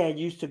 My dad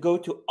used to go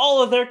to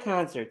all of their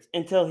concerts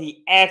until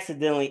he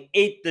accidentally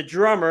ate the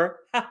drummer.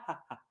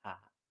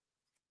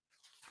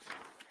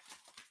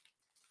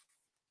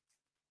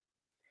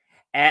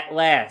 At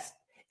last,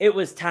 it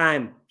was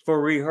time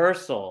for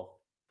rehearsal.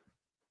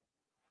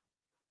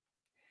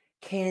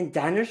 Can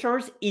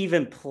dinosaurs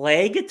even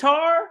play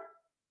guitar?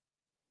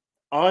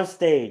 On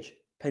stage,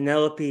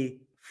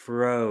 Penelope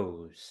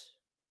froze.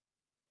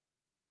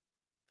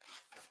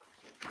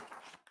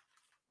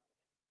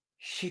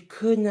 She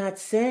could not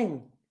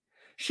sing.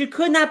 She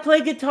could not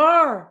play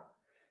guitar.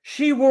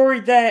 She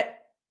worried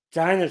that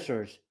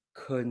dinosaurs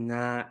could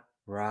not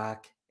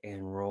rock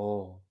and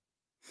roll.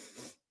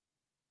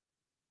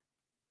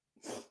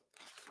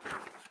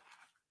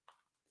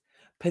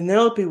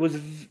 Penelope was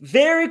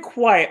very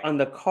quiet on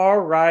the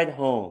car ride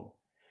home.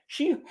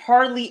 She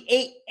hardly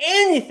ate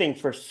anything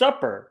for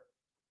supper.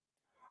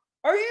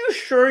 Are you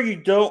sure you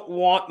don't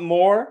want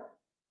more,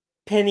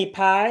 Penny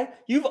Pie?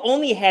 You've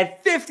only had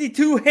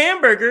 52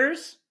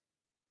 hamburgers.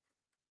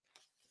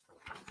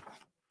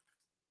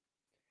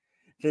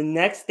 The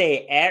next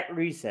day at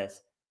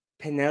recess,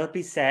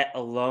 Penelope sat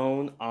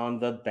alone on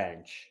the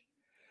bench.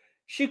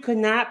 She could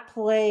not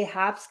play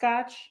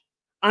hopscotch.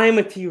 I am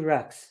a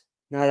T-Rex,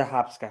 not a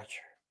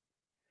hopscotcher.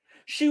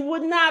 She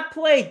would not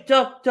play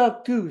duck,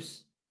 duck,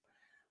 goose.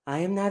 I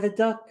am not a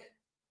duck,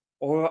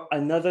 or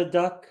another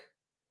duck,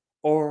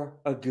 or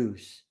a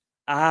goose.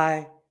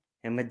 I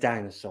am a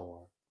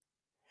dinosaur.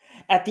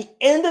 At the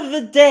end of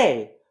the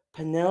day,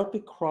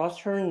 Penelope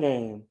crossed her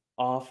name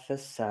off the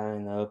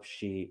sign-up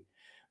sheet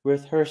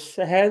with her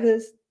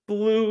saddest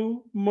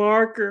blue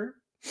marker.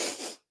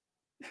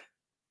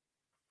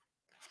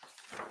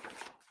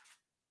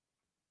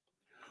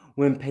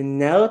 When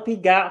Penelope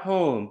got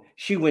home,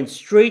 she went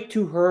straight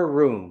to her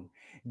room.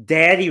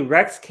 Daddy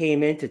Rex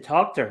came in to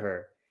talk to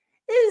her.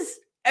 Is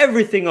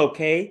everything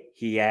okay?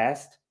 He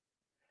asked.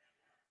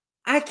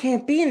 I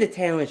can't be in the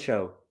talent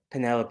show,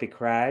 Penelope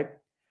cried.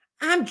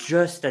 I'm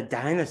just a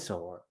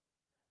dinosaur.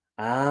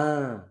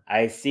 Ah,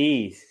 I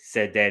see,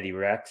 said Daddy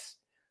Rex.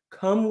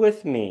 Come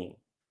with me.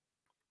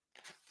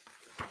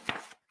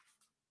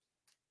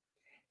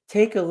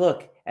 Take a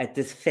look at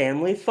this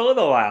family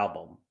photo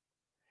album.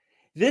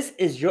 This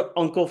is your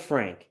Uncle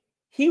Frank.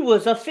 He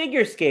was a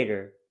figure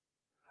skater.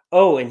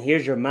 Oh, and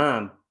here's your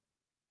mom,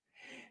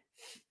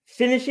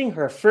 finishing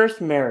her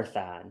first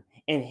marathon.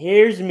 And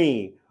here's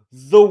me,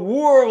 the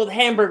world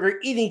hamburger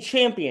eating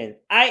champion.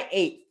 I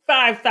ate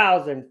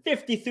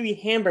 5,053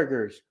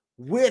 hamburgers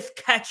with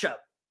ketchup.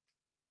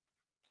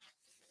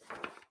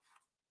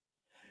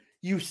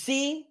 You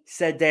see,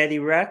 said Daddy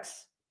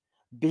Rex,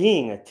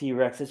 being a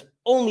T-Rex is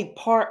only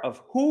part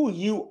of who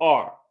you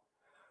are.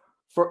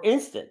 For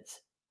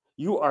instance,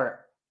 you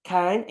are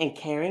kind and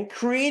caring,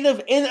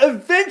 creative and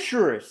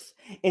adventurous,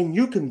 and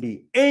you can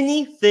be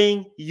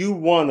anything you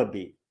want to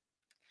be.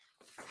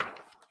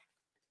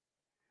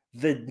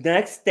 The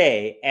next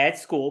day at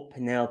school,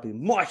 Penelope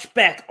marched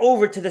back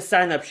over to the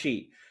sign-up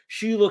sheet.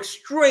 She looked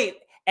straight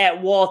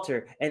at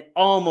Walter and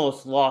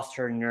almost lost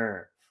her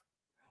nerve.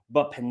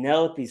 But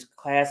Penelope's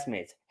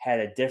classmates had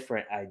a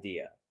different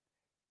idea.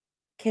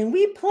 Can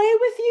we play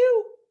with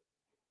you?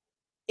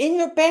 In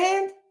your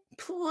band?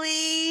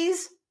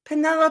 Please,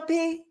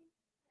 Penelope?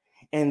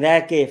 And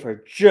that gave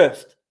her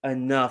just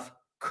enough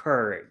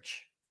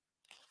courage.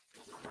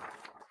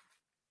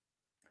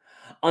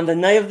 On the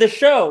night of the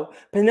show,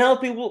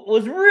 Penelope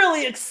was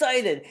really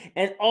excited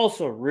and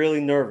also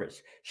really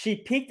nervous. She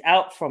peeked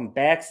out from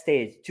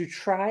backstage to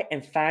try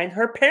and find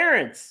her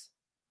parents.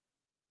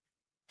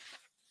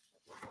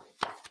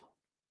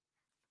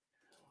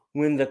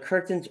 When the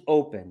curtains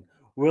opened,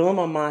 Willem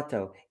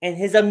Amato and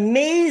his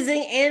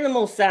amazing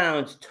animal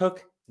sounds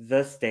took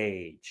the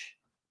stage.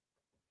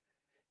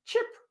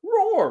 Chip,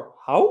 roar,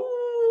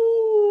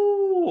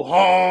 howl,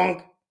 honk,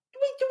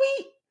 tweet,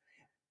 tweet.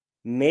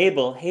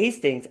 Mabel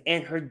Hastings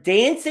and her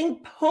dancing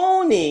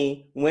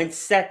pony went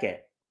second.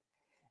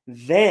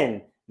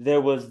 Then there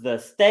was the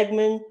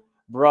Stegman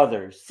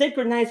Brothers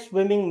Synchronized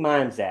Swimming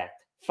Mimes Act,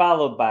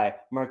 followed by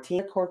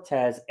Martina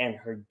Cortez and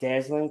her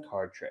dazzling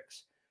card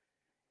tricks.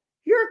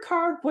 Your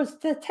card was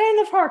the 10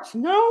 of hearts,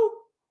 no?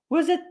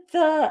 Was it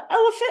the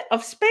elephant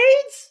of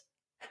spades?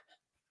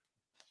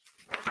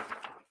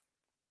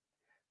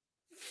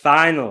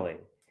 Finally,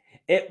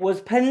 it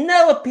was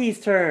Penelope's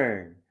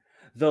turn.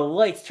 The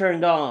lights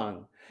turned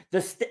on.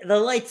 The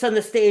lights on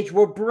the stage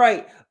were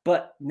bright,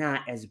 but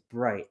not as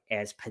bright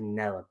as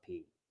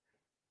Penelope.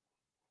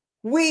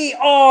 We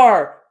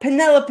are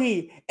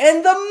Penelope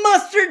and the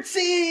Mustard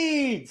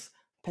Seeds!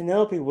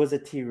 Penelope was a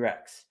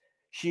T-Rex.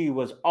 She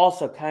was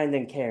also kind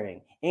and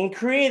caring, and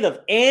creative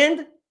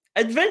and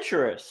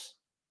adventurous.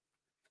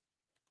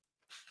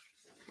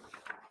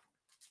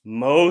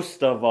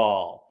 Most of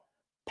all,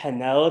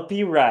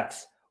 Penelope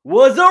Rex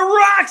was a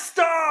rock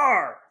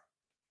star!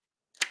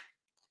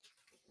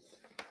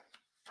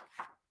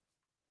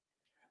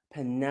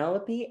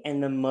 Penelope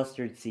and the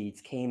Mustard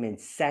Seeds came in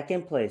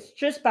second place,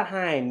 just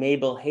behind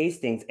Mabel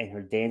Hastings and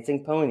her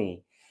dancing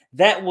pony.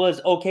 That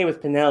was okay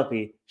with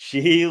Penelope.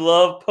 She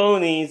loved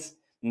ponies.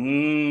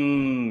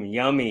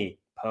 Yummy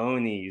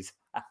ponies.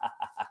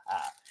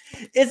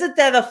 Isn't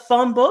that a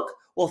fun book?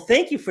 Well,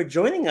 thank you for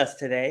joining us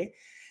today.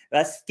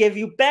 Let's give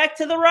you back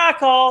to the Rock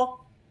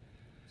Hall.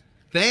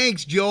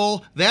 Thanks,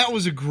 Joel. That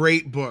was a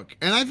great book.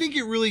 And I think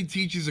it really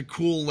teaches a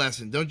cool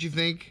lesson, don't you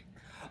think?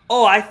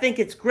 Oh, I think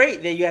it's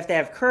great that you have to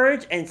have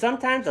courage and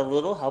sometimes a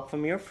little help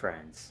from your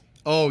friends.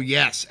 Oh,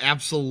 yes,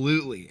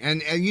 absolutely.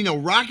 And you know,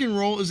 rock and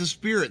roll is a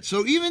spirit.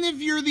 So even if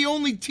you're the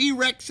only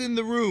T-Rex in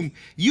the room,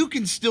 you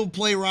can still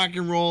play rock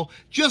and roll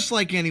just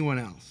like anyone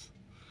else.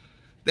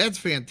 That's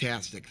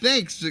fantastic.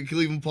 Thanks to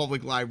Cleveland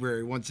Public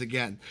Library once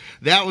again.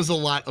 That was a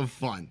lot of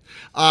fun.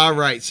 All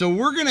right, so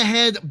we're going to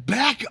head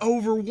back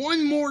over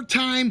one more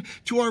time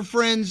to our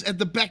friends at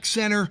the Beck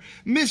Center,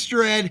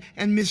 Mr. Ed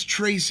and Miss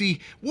Tracy.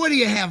 What do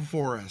you have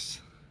for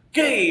us?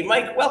 Okay,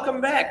 Mike,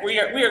 welcome back. We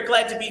are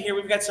glad to be here.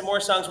 We've got some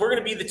more songs. We're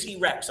going to be the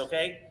T-Rex,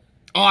 okay?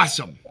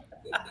 Awesome.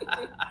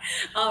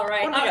 All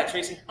right. What do you got,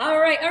 Tracy? All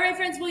right,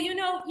 friends. Well, you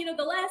know,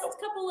 the last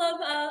couple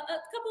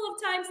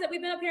of times that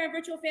we've been up here in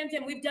Virtual Fam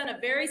Jam, we've done a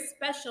very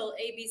special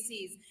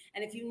ABCs.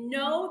 And if you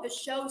know the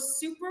show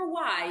Super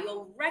Y,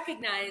 you'll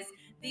recognize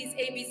these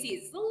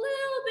ABCs. It's a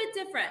little bit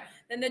different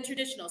than the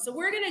traditional. So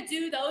we're gonna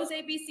do those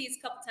ABCs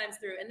a couple times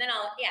through, and then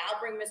I'll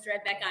bring Mr.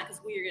 Ed back on because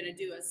we are gonna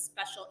do a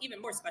special,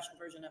 even more special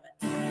version of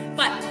it.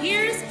 But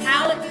here's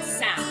how it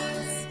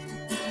sounds: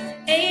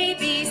 A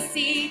B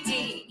C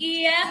D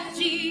E F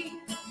G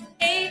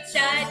H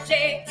I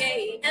J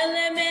K L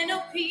M N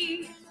O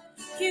P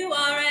Q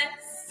R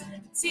S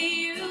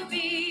T U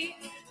V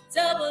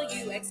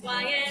W X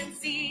Y and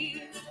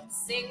Z.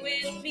 Sing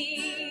with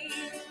me.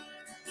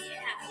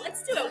 Yeah,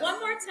 let's do it one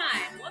more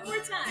time.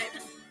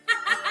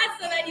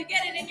 So that you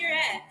get it in your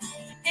head.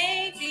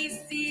 A B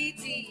C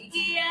D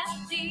E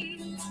F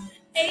G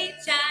H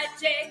I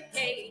J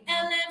K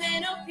L M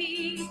N O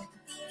P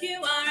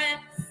Q R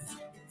S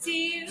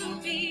T U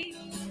V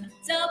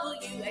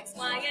W X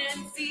Y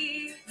and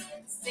Z.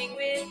 Sing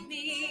with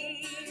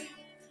me.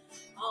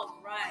 All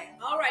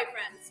right,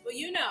 friends. Well,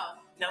 you know.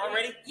 Now we're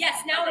ready?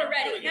 Yes, now we're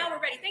ready. Here we go. Now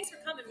we're ready. Thanks for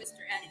coming, Mr.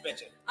 Ed. You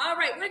betcha. All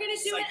right, we're going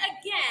to do it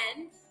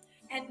again.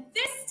 And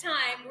this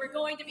time, we're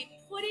going to be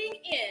putting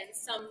in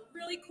some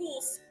really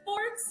cool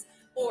sports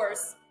or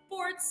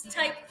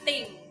sports-type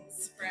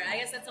things. I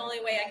guess that's the only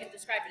way I can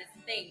describe it,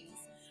 is things.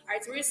 All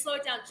right, so we're going to slow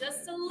it down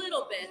just a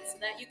little bit so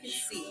that you can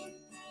see.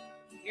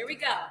 Here we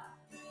go.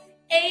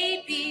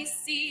 A, B,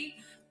 C.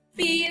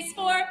 B is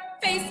for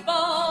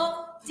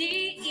baseball.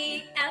 D,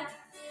 E, F.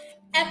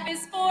 F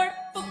is for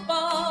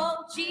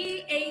football.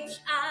 G, H,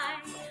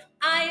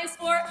 I is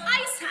for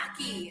ice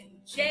hockey.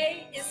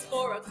 J is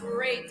for a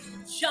great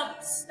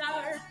jump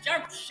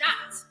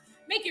shot.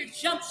 Make your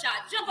jump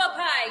shot. Jump up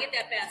high. Get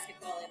that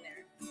basketball in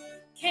there.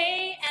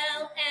 K,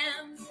 L,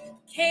 M.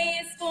 K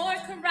is for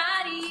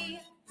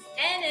karate.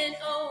 N and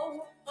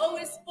O. O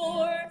is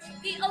for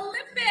the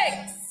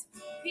Olympics.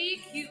 P,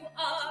 Q,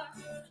 R.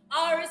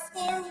 R is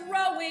for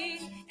rowing.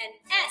 And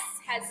S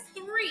has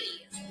 3.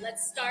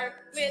 Let's start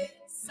with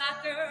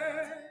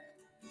soccer.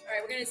 All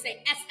right, we're going to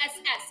say S, S,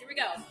 S. Here we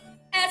go.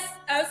 S,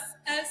 S,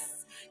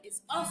 S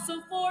is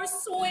also for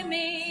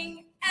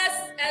swimming.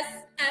 S,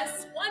 S,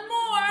 S. One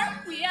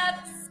more. We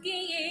have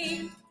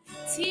skiing.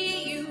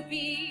 T, U,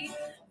 V.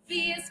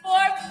 V is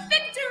for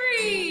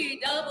victory.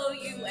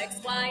 W, X,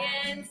 Y,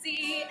 and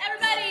Z.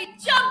 Everybody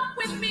jump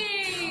with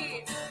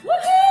me.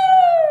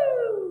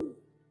 Woohoo!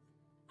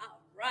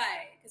 All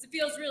right. Because it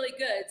feels really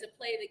good to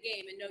play the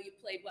game and know you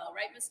played well,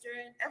 right, Mr.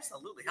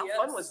 Absolutely. How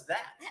fun was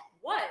that? That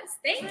was.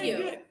 Thank Very you.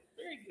 Good.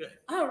 Very good.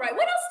 All right.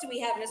 What else do we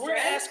have, Mr. We're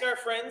going to Ed? ask our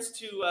friends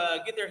to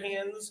get their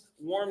hands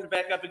warmed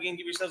back up again.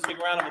 Give yourselves a big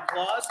round of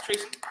applause.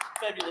 Tracy,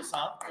 fabulous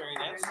song. Very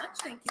nice. Very much.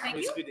 Thank you. Thank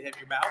It's you. good to have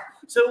your bow.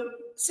 So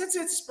since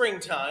it's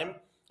springtime,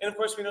 and of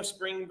course we know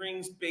spring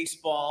brings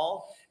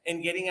baseball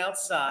and getting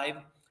outside,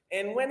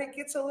 and when it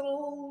gets a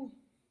little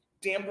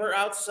damper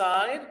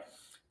outside,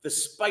 the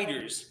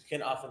spiders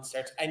can often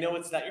start. I know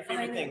it's not your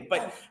favorite thing,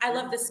 but I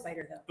love this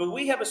spider though. But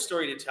we have a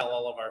story to tell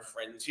all of our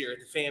friends here at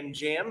the Fam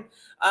Jam.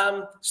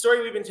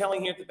 Story we've been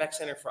telling here at the Beck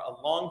Center for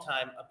a long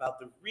time about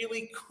the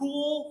really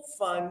cool,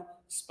 fun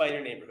spider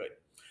neighborhood.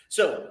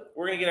 So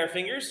we're going to get our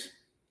fingers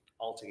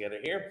all together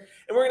here,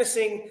 and we're going to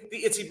sing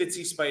the Itsy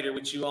Bitsy Spider,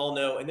 which you all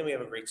know, and then we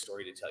have a great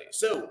story to tell you.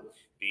 So,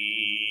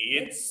 the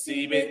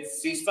Itsy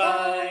Bitsy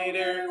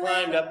Spider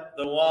climbed up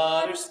the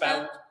water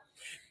spout.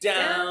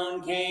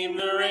 Down came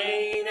the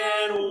rain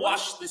and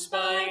washed the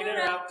spider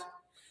out.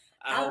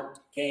 Out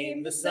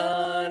came the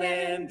sun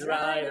and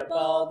dried up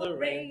all the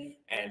rain.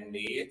 And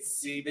the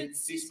Itsy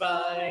Bitsy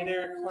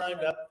Spider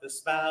climbed up the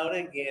spout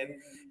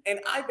again. And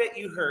I bet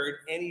you heard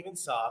and even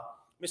saw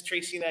Miss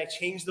Tracy and I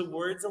change the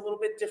words a little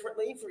bit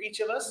differently for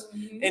each of us.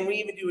 Mm-hmm. And we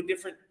even do a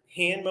different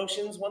hand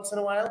motions once in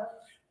a while.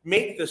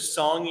 Make the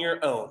song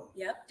your own.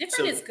 Yep,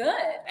 different is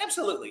good.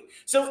 Absolutely.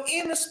 So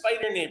in the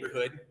spider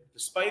neighborhood, the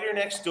spider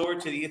next door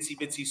to the Itsy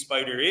Bitsy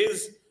Spider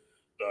is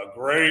the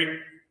Great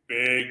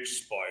Big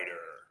Spider.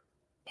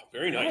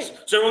 Very nice. Right.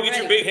 So everyone get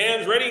your big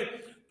hands ready.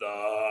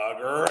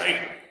 The Great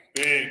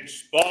Big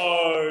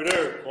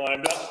Spider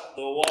climbed up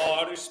the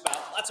water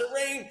spout. Lots of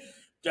rain.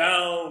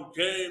 Down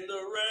came the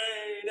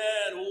rain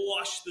and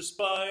washed the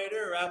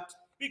spider out.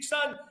 Big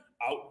sun.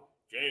 Out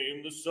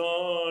came the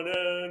sun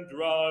and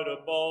dried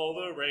up all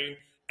the rain.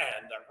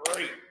 And the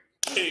Great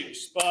big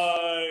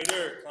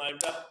spider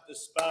climbed up the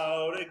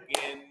spout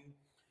again.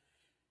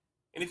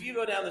 And if you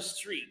go down the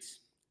street,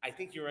 I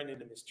think you run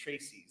into Miss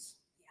Tracy's.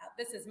 Yeah,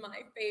 this is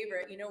my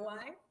favorite. You know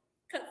why?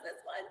 Because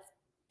this one's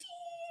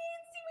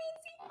teensy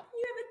weensy.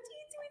 You have a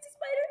teensy weensy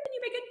spider and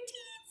you make a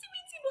teensy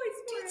weensy voice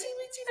for it. Teensy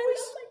weensy I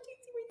voice. love my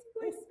teensy weensy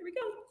voice. Here we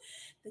go.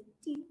 The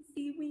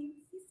teensy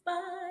weensy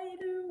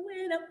spider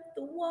went up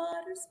the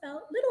water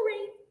spout. Little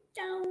rain,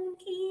 down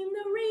came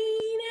the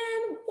rain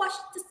and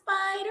washed the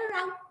spider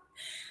out.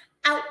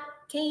 Out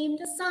came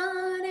the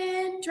sun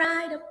and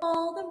dried up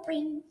all the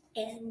rain.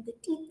 And the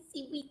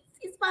teensy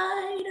weensy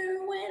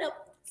spider went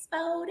up the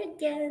spout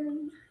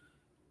again.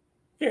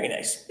 Very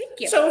nice. Thank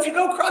you. So if you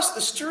go across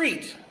the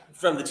street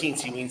from the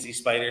teensy weensy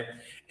spider,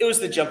 it was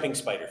the jumping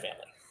spider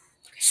family.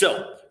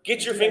 So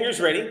get your fingers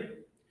ready.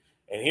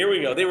 And here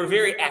we go. They were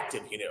very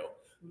active, you know.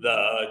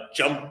 The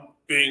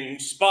jumping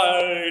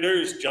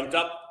spiders jumped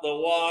up the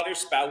water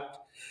spout.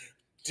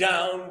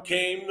 Down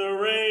came the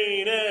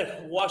rain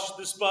and washed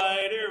the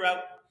spider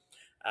out.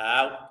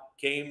 Out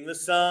came the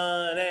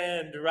sun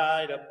and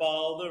dried up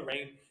all the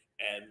rain.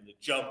 And the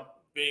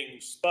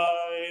jumping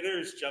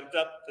spiders jumped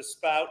up the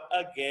spout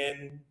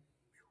again.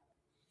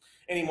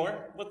 Any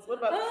more? What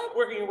about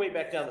working your way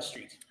back down the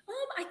street?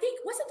 I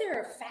think, wasn't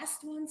there a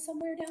fast one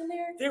somewhere down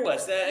there? There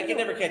was. I can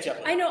never catch up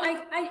with I it. know.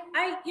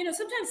 You know,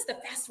 sometimes the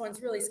fast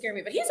ones really scare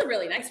me, but he's a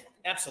really nice one.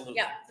 Absolutely.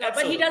 Yeah.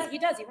 Absolutely. But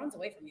he runs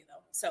away from you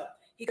though. So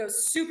he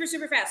goes super,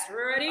 super fast.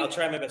 Ready? I'll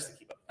try my best to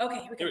keep up.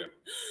 Okay, here we go. Here we go.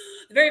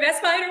 The very fast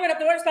spider went up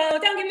the water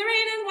spout. Down came the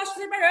rain and washed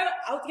the spider out.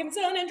 Out came the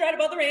sun and dried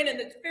up all the rain. And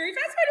the very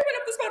fast spider went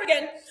up the spout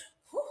again.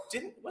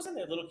 Whew. Wasn't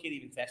there a little kid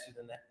even faster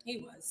than that? He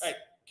was. All right.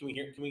 Can we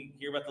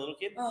hear about the little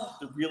kid? Oh.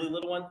 The really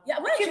little one? Yeah,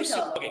 why don't you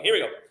tell? Okay, here we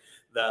go.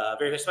 The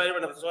very fast spider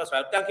went up the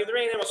spout. Down came the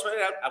rain and washed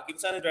it out. Out came the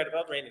sun and dried up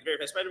all the rain. And the very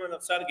fast spider went up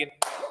the spout again.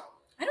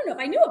 I don't know if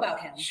I knew about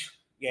him.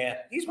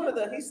 Yeah, he's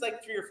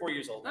like 3 or 4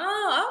 years old.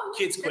 Oh.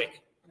 Kid's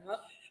quick. Oh.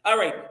 All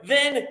right,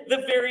 then the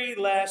very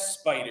last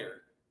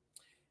spider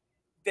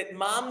that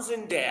moms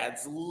and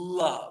dads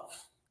love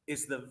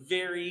is the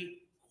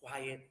very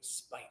quiet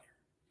spider.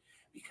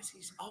 Because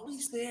he's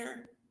always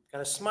there, got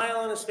a smile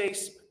on his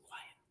face, but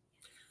quiet.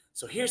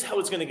 So here's how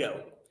it's going to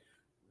go.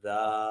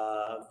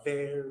 The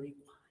very quiet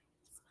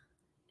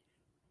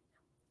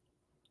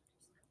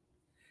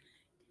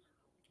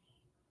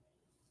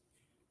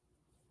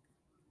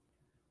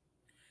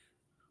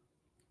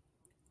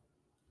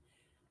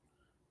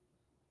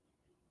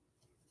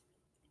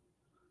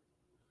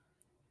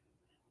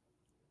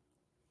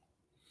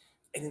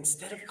And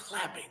instead of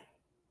clapping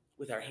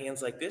with our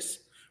hands like this,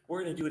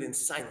 we're going to do it in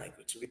sign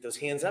language. So get those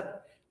hands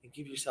up and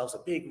give yourselves a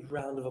big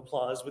round of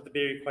applause with the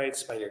very quiet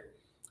spider.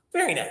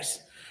 Very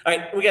nice. All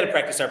right, we got to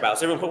practice our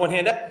bows. Everyone put one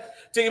hand up.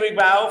 Take a big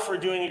bow for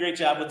doing a great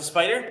job with the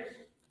spider.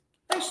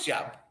 Nice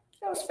job.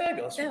 That was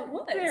fabulous. That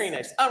was. Very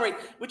nice. All right,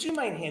 would you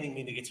mind handing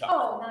me the guitar?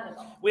 Oh, not at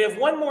all. We have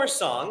one more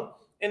song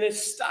and a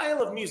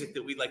style of music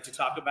that we'd like to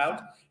talk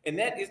about, and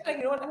that is,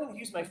 you know what, I'm going to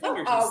use my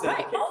fingers instead of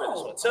a pick for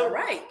this one. So,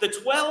 the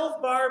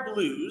 12-bar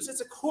blues,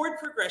 it's a chord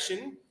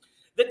progression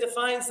that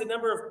defines the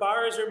number of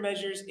bars or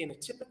measures in a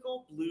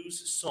typical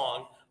blues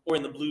song or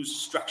in the blues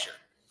structure.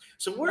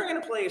 So we're going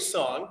to play a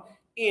song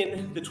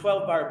in the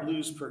 12-bar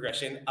blues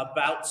progression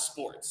about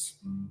sports.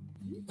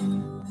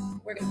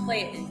 We're going to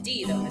play it in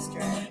D, though,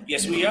 Mr. Ed.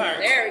 Yes, we are.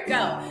 There we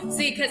go.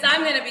 See, because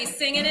I'm going to be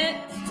singing it,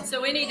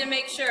 so we need to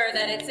make sure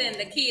that it's in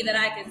the key that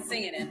I can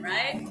sing it in,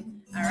 right?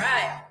 All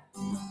right.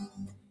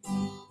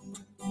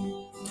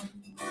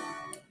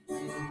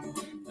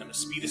 I'm going to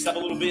speed this up a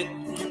little bit.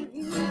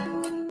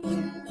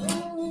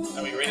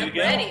 Are we ready to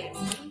go? Ready.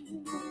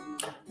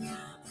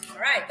 All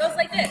right, goes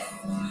like this.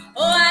 Oh,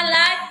 I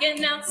like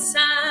getting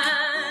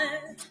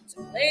outside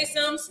to play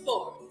some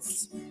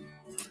sports.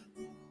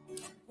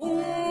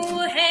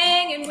 Ooh,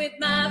 hanging with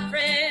my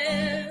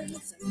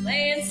friends and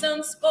playing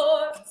some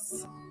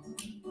sports.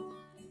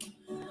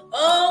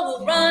 Oh,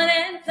 we'll run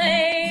and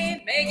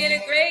play, make it a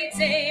great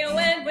day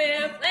when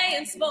we're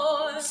playing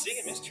sports. Sing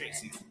it, Miss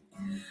Tracy.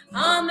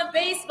 On the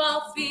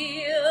baseball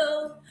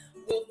field,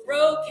 we'll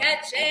throw,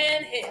 catch,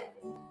 and hit.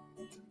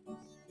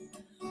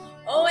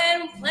 Oh,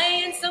 and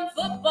playing some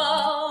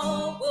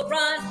football, we'll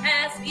run,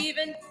 pass,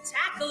 even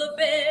tackle a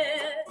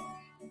bit.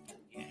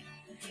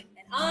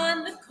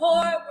 On the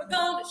court, we're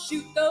gonna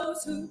shoot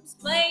those hoops,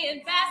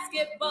 playing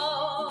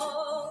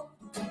basketball.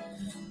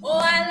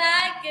 Oh,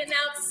 I like getting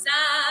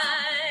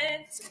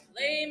outside to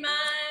play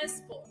my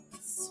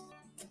sports.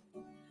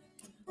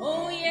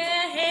 Oh,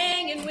 yeah,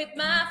 hanging with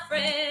my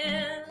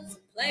friends,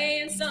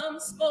 playing some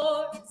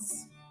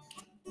sports.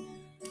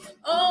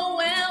 Oh,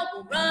 well,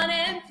 we'll run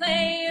and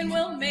play, and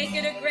we'll make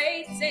it a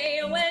great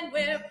day when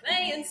we're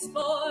playing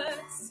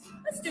sports.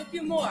 Let's do a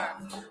few more.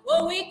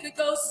 Well, we could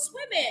go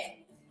swimming.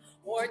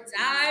 Or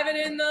diving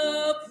in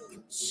the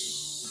pool,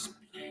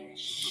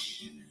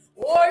 splash,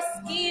 or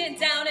skiing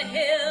down a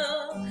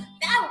hill,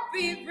 that would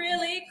be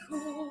really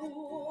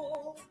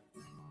cool.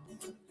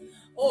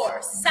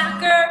 Or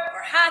soccer,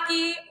 or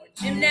hockey, or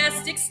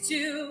gymnastics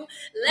too.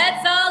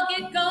 Let's all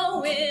get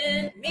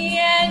going. Me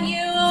and you,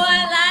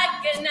 I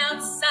like getting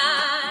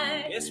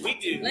outside. Yes, we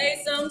do.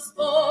 Play some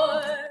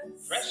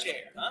sports. Fresh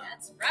air, huh?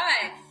 That's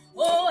right.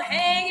 Oh,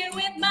 hanging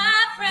with my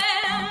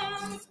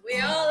friends. We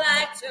all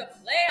like to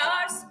play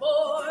our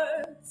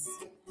sports.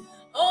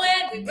 Oh,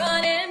 and we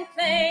run and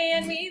play,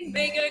 and we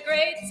make it a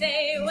great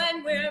day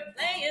when we're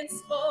playing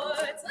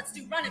sports. Let's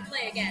do run and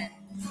play again.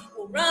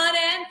 We'll run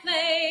and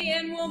play,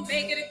 and we'll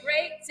make it a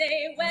great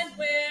day when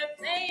we're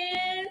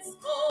playing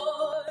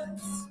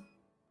sports.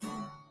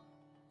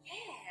 Yeah.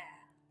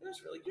 That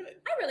was really good.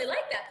 I really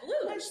like that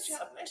blues. Nice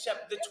job, nice job.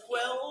 The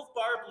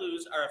 12-bar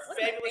blues are a One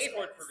of my fabulous chord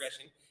favorites.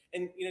 progression.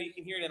 And, you know, you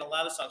can hear it in a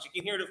lot of songs. You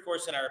can hear it, of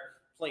course, in our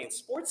Playing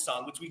Sports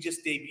song, which we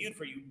just debuted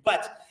for you.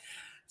 But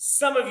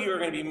some of you are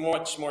going to be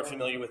much more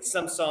familiar with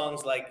some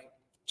songs like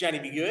Johnny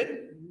B.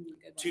 Good,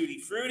 Tutti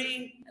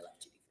Frutti,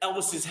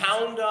 Elvis's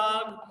Hound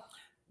Dog,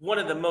 one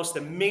of the most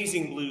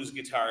amazing blues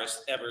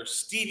guitarists ever,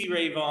 Stevie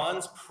Ray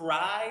Vaughan's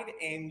Pride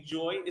and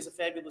Joy is a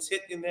fabulous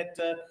hit in that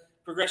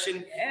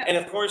progression. Yeah. And,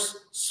 of course,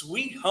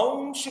 Sweet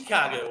Home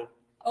Chicago.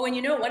 Oh, and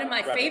you know, one of my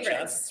Robert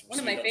favorites, Johnson, one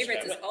of my Sweet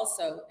favorites is Chicago.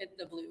 also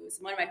the blues.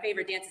 One of my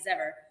favorite dances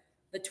ever,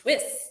 the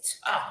twist.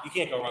 Ah, you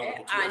can't go wrong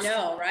with the I twist.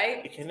 know,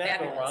 right? You cannot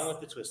Fabulous. go wrong with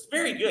the twist.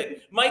 Very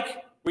good.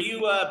 Mike, were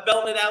you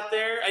belting it out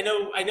there? I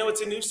know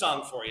it's a new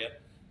song for you,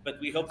 but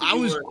we hope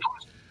that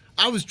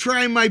I was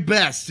trying my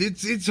best.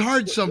 It's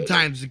hard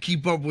sometimes to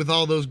keep up with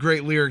all those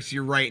great lyrics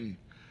you're writing.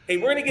 Hey,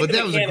 we're going to get But the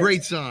that was a mechanics.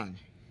 great song.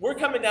 We're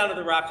coming down to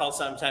the Rock Hall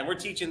sometime. We're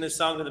teaching this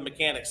song to the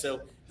mechanics.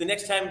 So the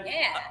next time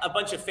a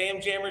bunch of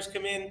fam jammers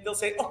come in, they'll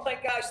say, oh my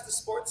gosh, the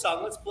sports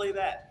song. Let's play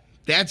that.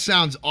 That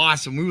sounds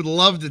awesome. We would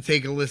love to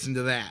take a listen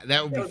to that.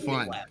 That would be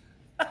fun.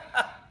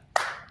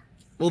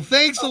 Well,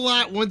 thanks a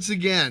lot once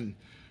again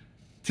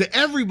to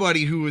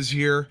everybody who was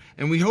here,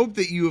 and we hope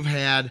that you have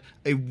had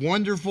a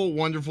wonderful,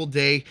 wonderful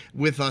day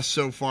with us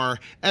so far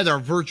at our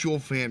virtual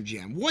Fam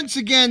Jam. Once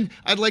again,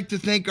 I'd like to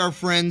thank our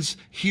friends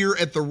here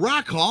at the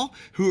Rock Hall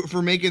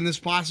for making this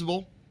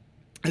possible,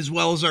 as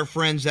well as our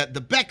friends at the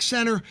Beck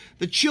Center,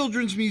 the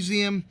Children's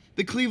Museum,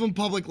 the Cleveland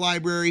Public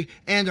Library,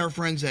 and our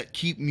friends at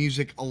Keep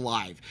Music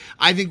Alive.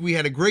 I think we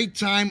had a great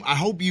time. I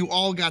hope you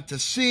all got to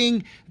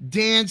sing,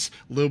 dance,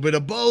 a little bit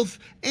of both,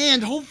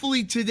 and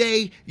hopefully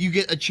today you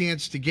get a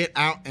chance to get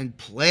out and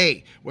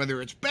play,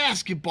 whether it's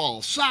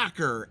basketball,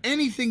 soccer,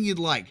 anything you'd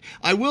like.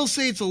 I will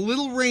say it's a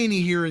little rainy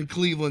here in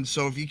Cleveland,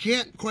 so if you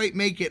can't quite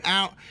make it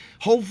out,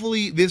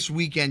 hopefully this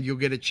weekend you'll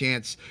get a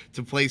chance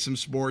to play some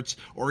sports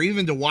or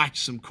even to watch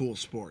some cool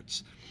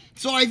sports.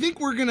 So I think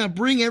we're going to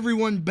bring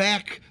everyone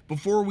back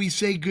before we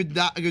say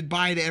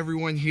goodbye to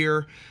everyone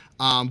here.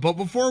 But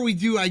before we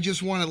do, I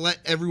just want to let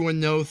everyone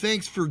know,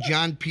 thanks for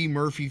John P.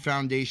 Murphy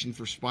Foundation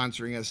for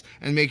sponsoring us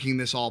and making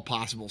this all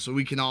possible so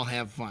we can all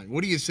have fun.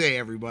 What do you say,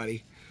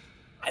 everybody?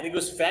 I think it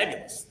was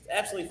fabulous.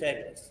 Absolutely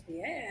fabulous.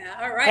 Yeah,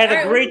 all right. Had all a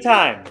right. great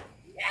time.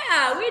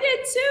 Yeah, we did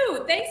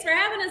too. Thanks for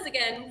having us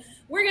again.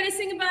 We're going to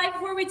sing goodbye.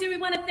 Before we do, we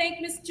want to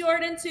thank Miss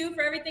Jordan, too,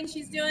 for everything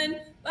she's doing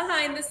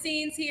behind the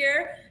scenes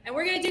here. And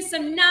we're going to do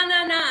some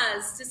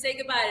na-na-nas to say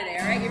goodbye today.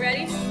 All right, you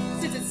ready?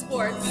 Since it's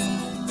sports.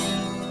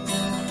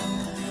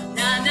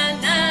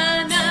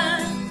 Na-na-na-na,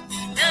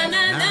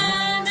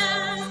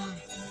 na-na-na-na.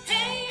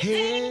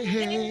 Hey,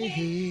 hey,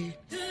 hey,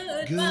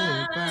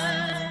 goodbye.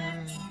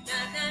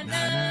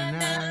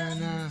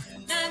 Na-na-na-na,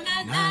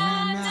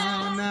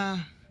 na-na-na-na.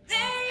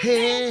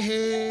 Hey,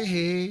 hey,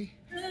 hey,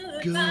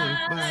 goodbye.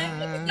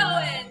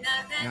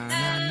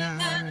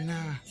 Na-na-na-na,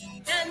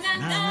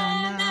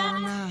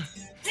 na-na-na-na.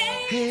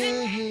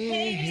 Hey,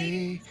 hey,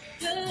 hey,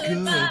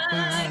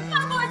 goodbye.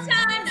 One more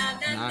time.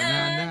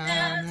 Na-na-na-na,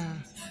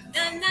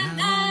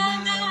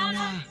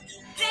 na-na-na-na.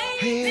 Hey,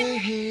 hey,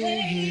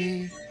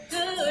 hey,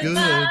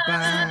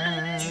 goodbye.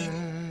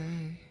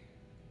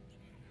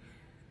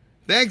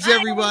 Thanks,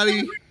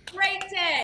 everybody.